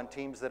do on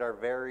teams that are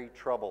very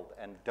troubled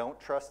and don't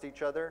trust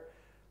each other,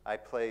 I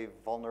play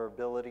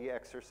vulnerability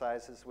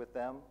exercises with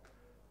them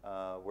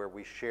where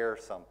we share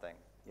something.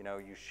 You know,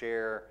 you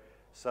share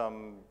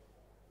something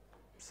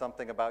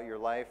about your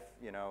life,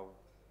 you know,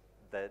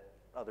 that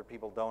other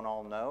people don't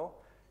all know.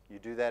 You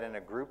do that in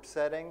a group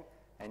setting,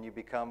 and you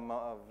become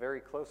very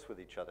close with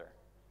each other.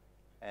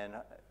 And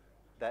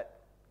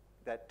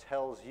that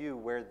tells you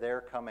where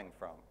they're coming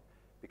from.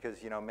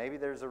 Because, you know, maybe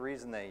there's a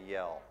reason they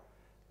yell.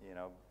 You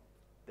know,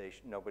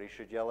 nobody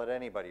should yell at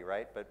anybody,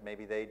 right? But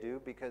maybe they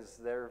do because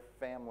their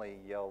family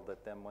yelled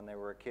at them when they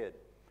were a kid.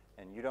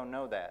 And you don't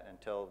know that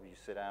until you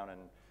sit down and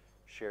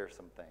share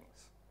some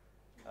things.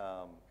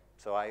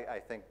 So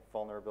I think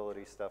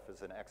vulnerability stuff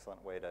is an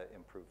excellent way to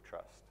improve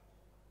trust.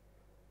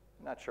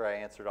 I'm not sure I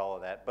answered all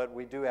of that, but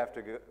we do have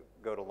to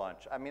go to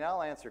lunch. I mean,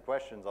 I'll answer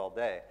questions all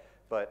day,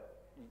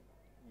 but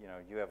you know,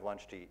 you have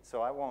lunch to eat.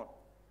 So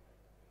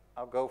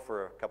I'll go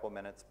for a couple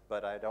minutes,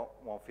 but I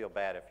won't feel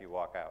bad if you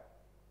walk out.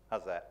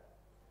 How's that?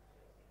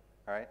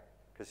 All right?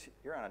 Because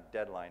you're on a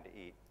deadline to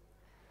eat.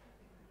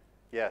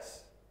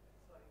 Yes?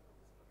 Do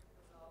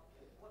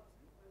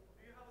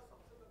you have a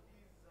subset of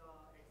these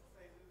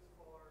exercises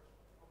for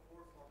a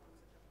more formal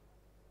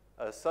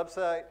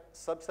setup? A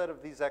subset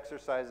of these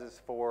exercises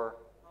for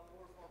A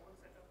more formal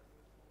setup?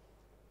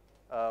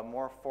 a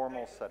more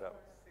formal setup.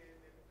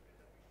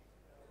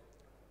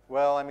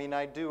 Well, I mean,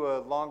 I do a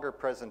longer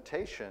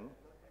presentation,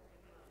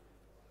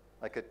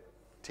 like a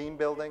team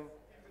building.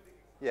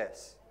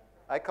 Yes.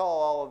 I call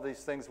all of these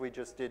things we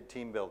just did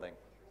team building.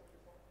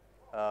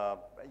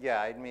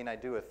 Yeah, I mean, I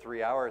do a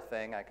 3-hour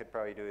thing. I could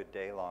probably do a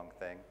day-long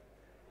thing.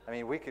 I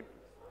mean, we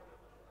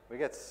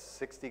got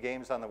 60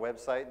 games on the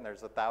website, and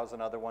there's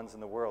 1,000 other ones in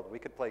the world. We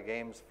could play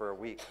games for a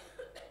week.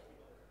 I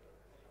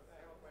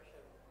have a question.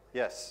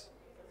 Yes.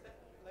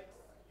 Like,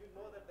 you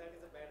know that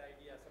is a bad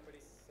idea. Somebody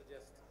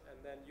suggests, and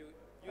then you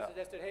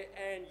suggested, hey,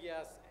 and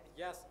yes,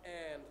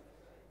 and,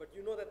 but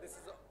you know that this is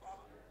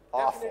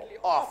definitely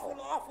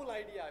awful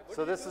idea. What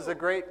So do you this do? is a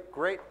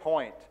great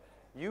point.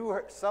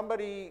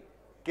 Somebody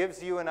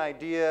gives you an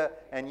idea,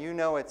 and you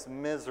know it's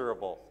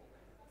miserable.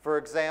 For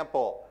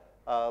example,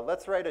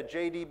 let's write a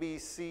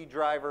JDBC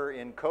driver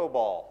in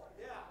COBOL,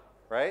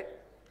 right?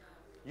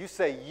 You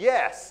say,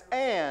 yes,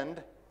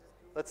 and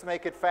let's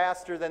make it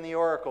faster than the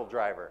Oracle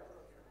driver.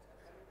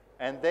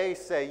 And they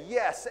say,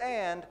 yes,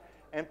 and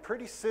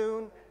pretty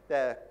soon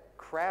the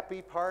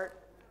crappy part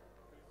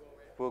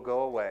will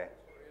go away.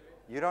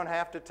 You don't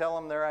have to tell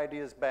them their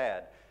idea is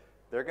bad.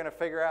 They're going to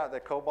figure out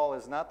that COBOL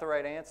is not the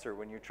right answer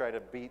when you try to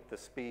beat the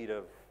speed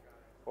of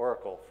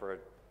Oracle for a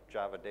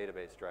Java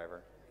database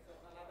driver. So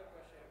another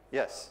question.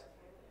 Yes.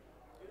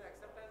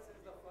 Acceptance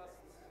is the first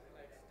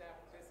step.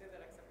 They say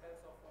that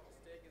acceptance of a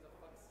mistake is the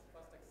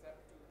first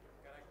accept to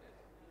correct it.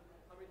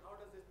 I mean, how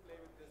does this play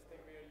with this thing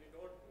where you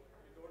don't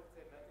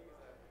say nothing is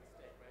a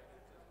mistake, right?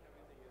 It's just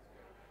everything is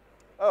good.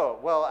 Oh,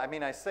 well, I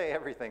mean, I say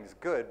everything's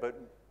good, but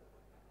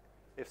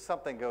if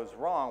something goes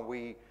wrong,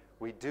 we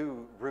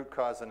do root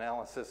cause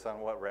analysis on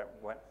what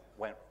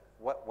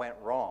went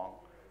wrong.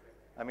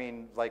 I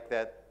mean, like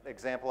that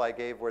example I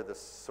gave where the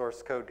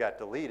source code got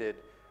deleted,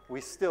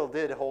 we still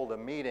did hold a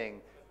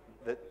meeting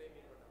that,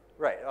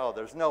 right, oh,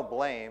 there's no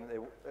blame.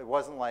 It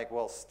wasn't like,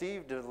 well,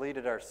 Steve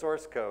deleted our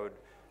source code,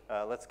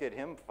 let's get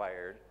him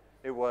fired.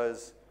 It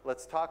was,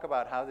 let's talk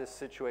about how this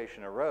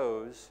situation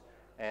arose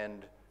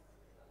and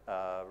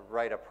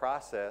write a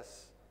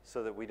process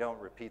so that we don't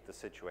repeat the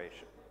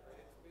situation.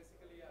 It's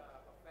basically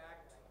a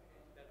fact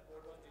that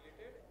code was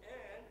deleted,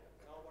 and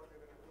now what we're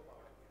going to do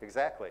about it.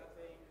 Exactly. Nothing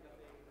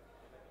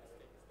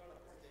mistake. It's not a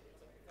mistake,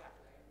 it's a fact.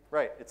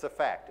 Right, it's a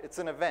fact. It's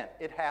an event.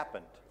 It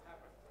happened.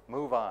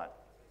 Move on.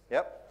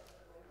 Yep.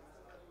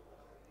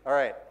 All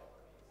right.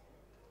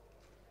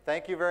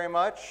 Thank you very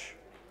much.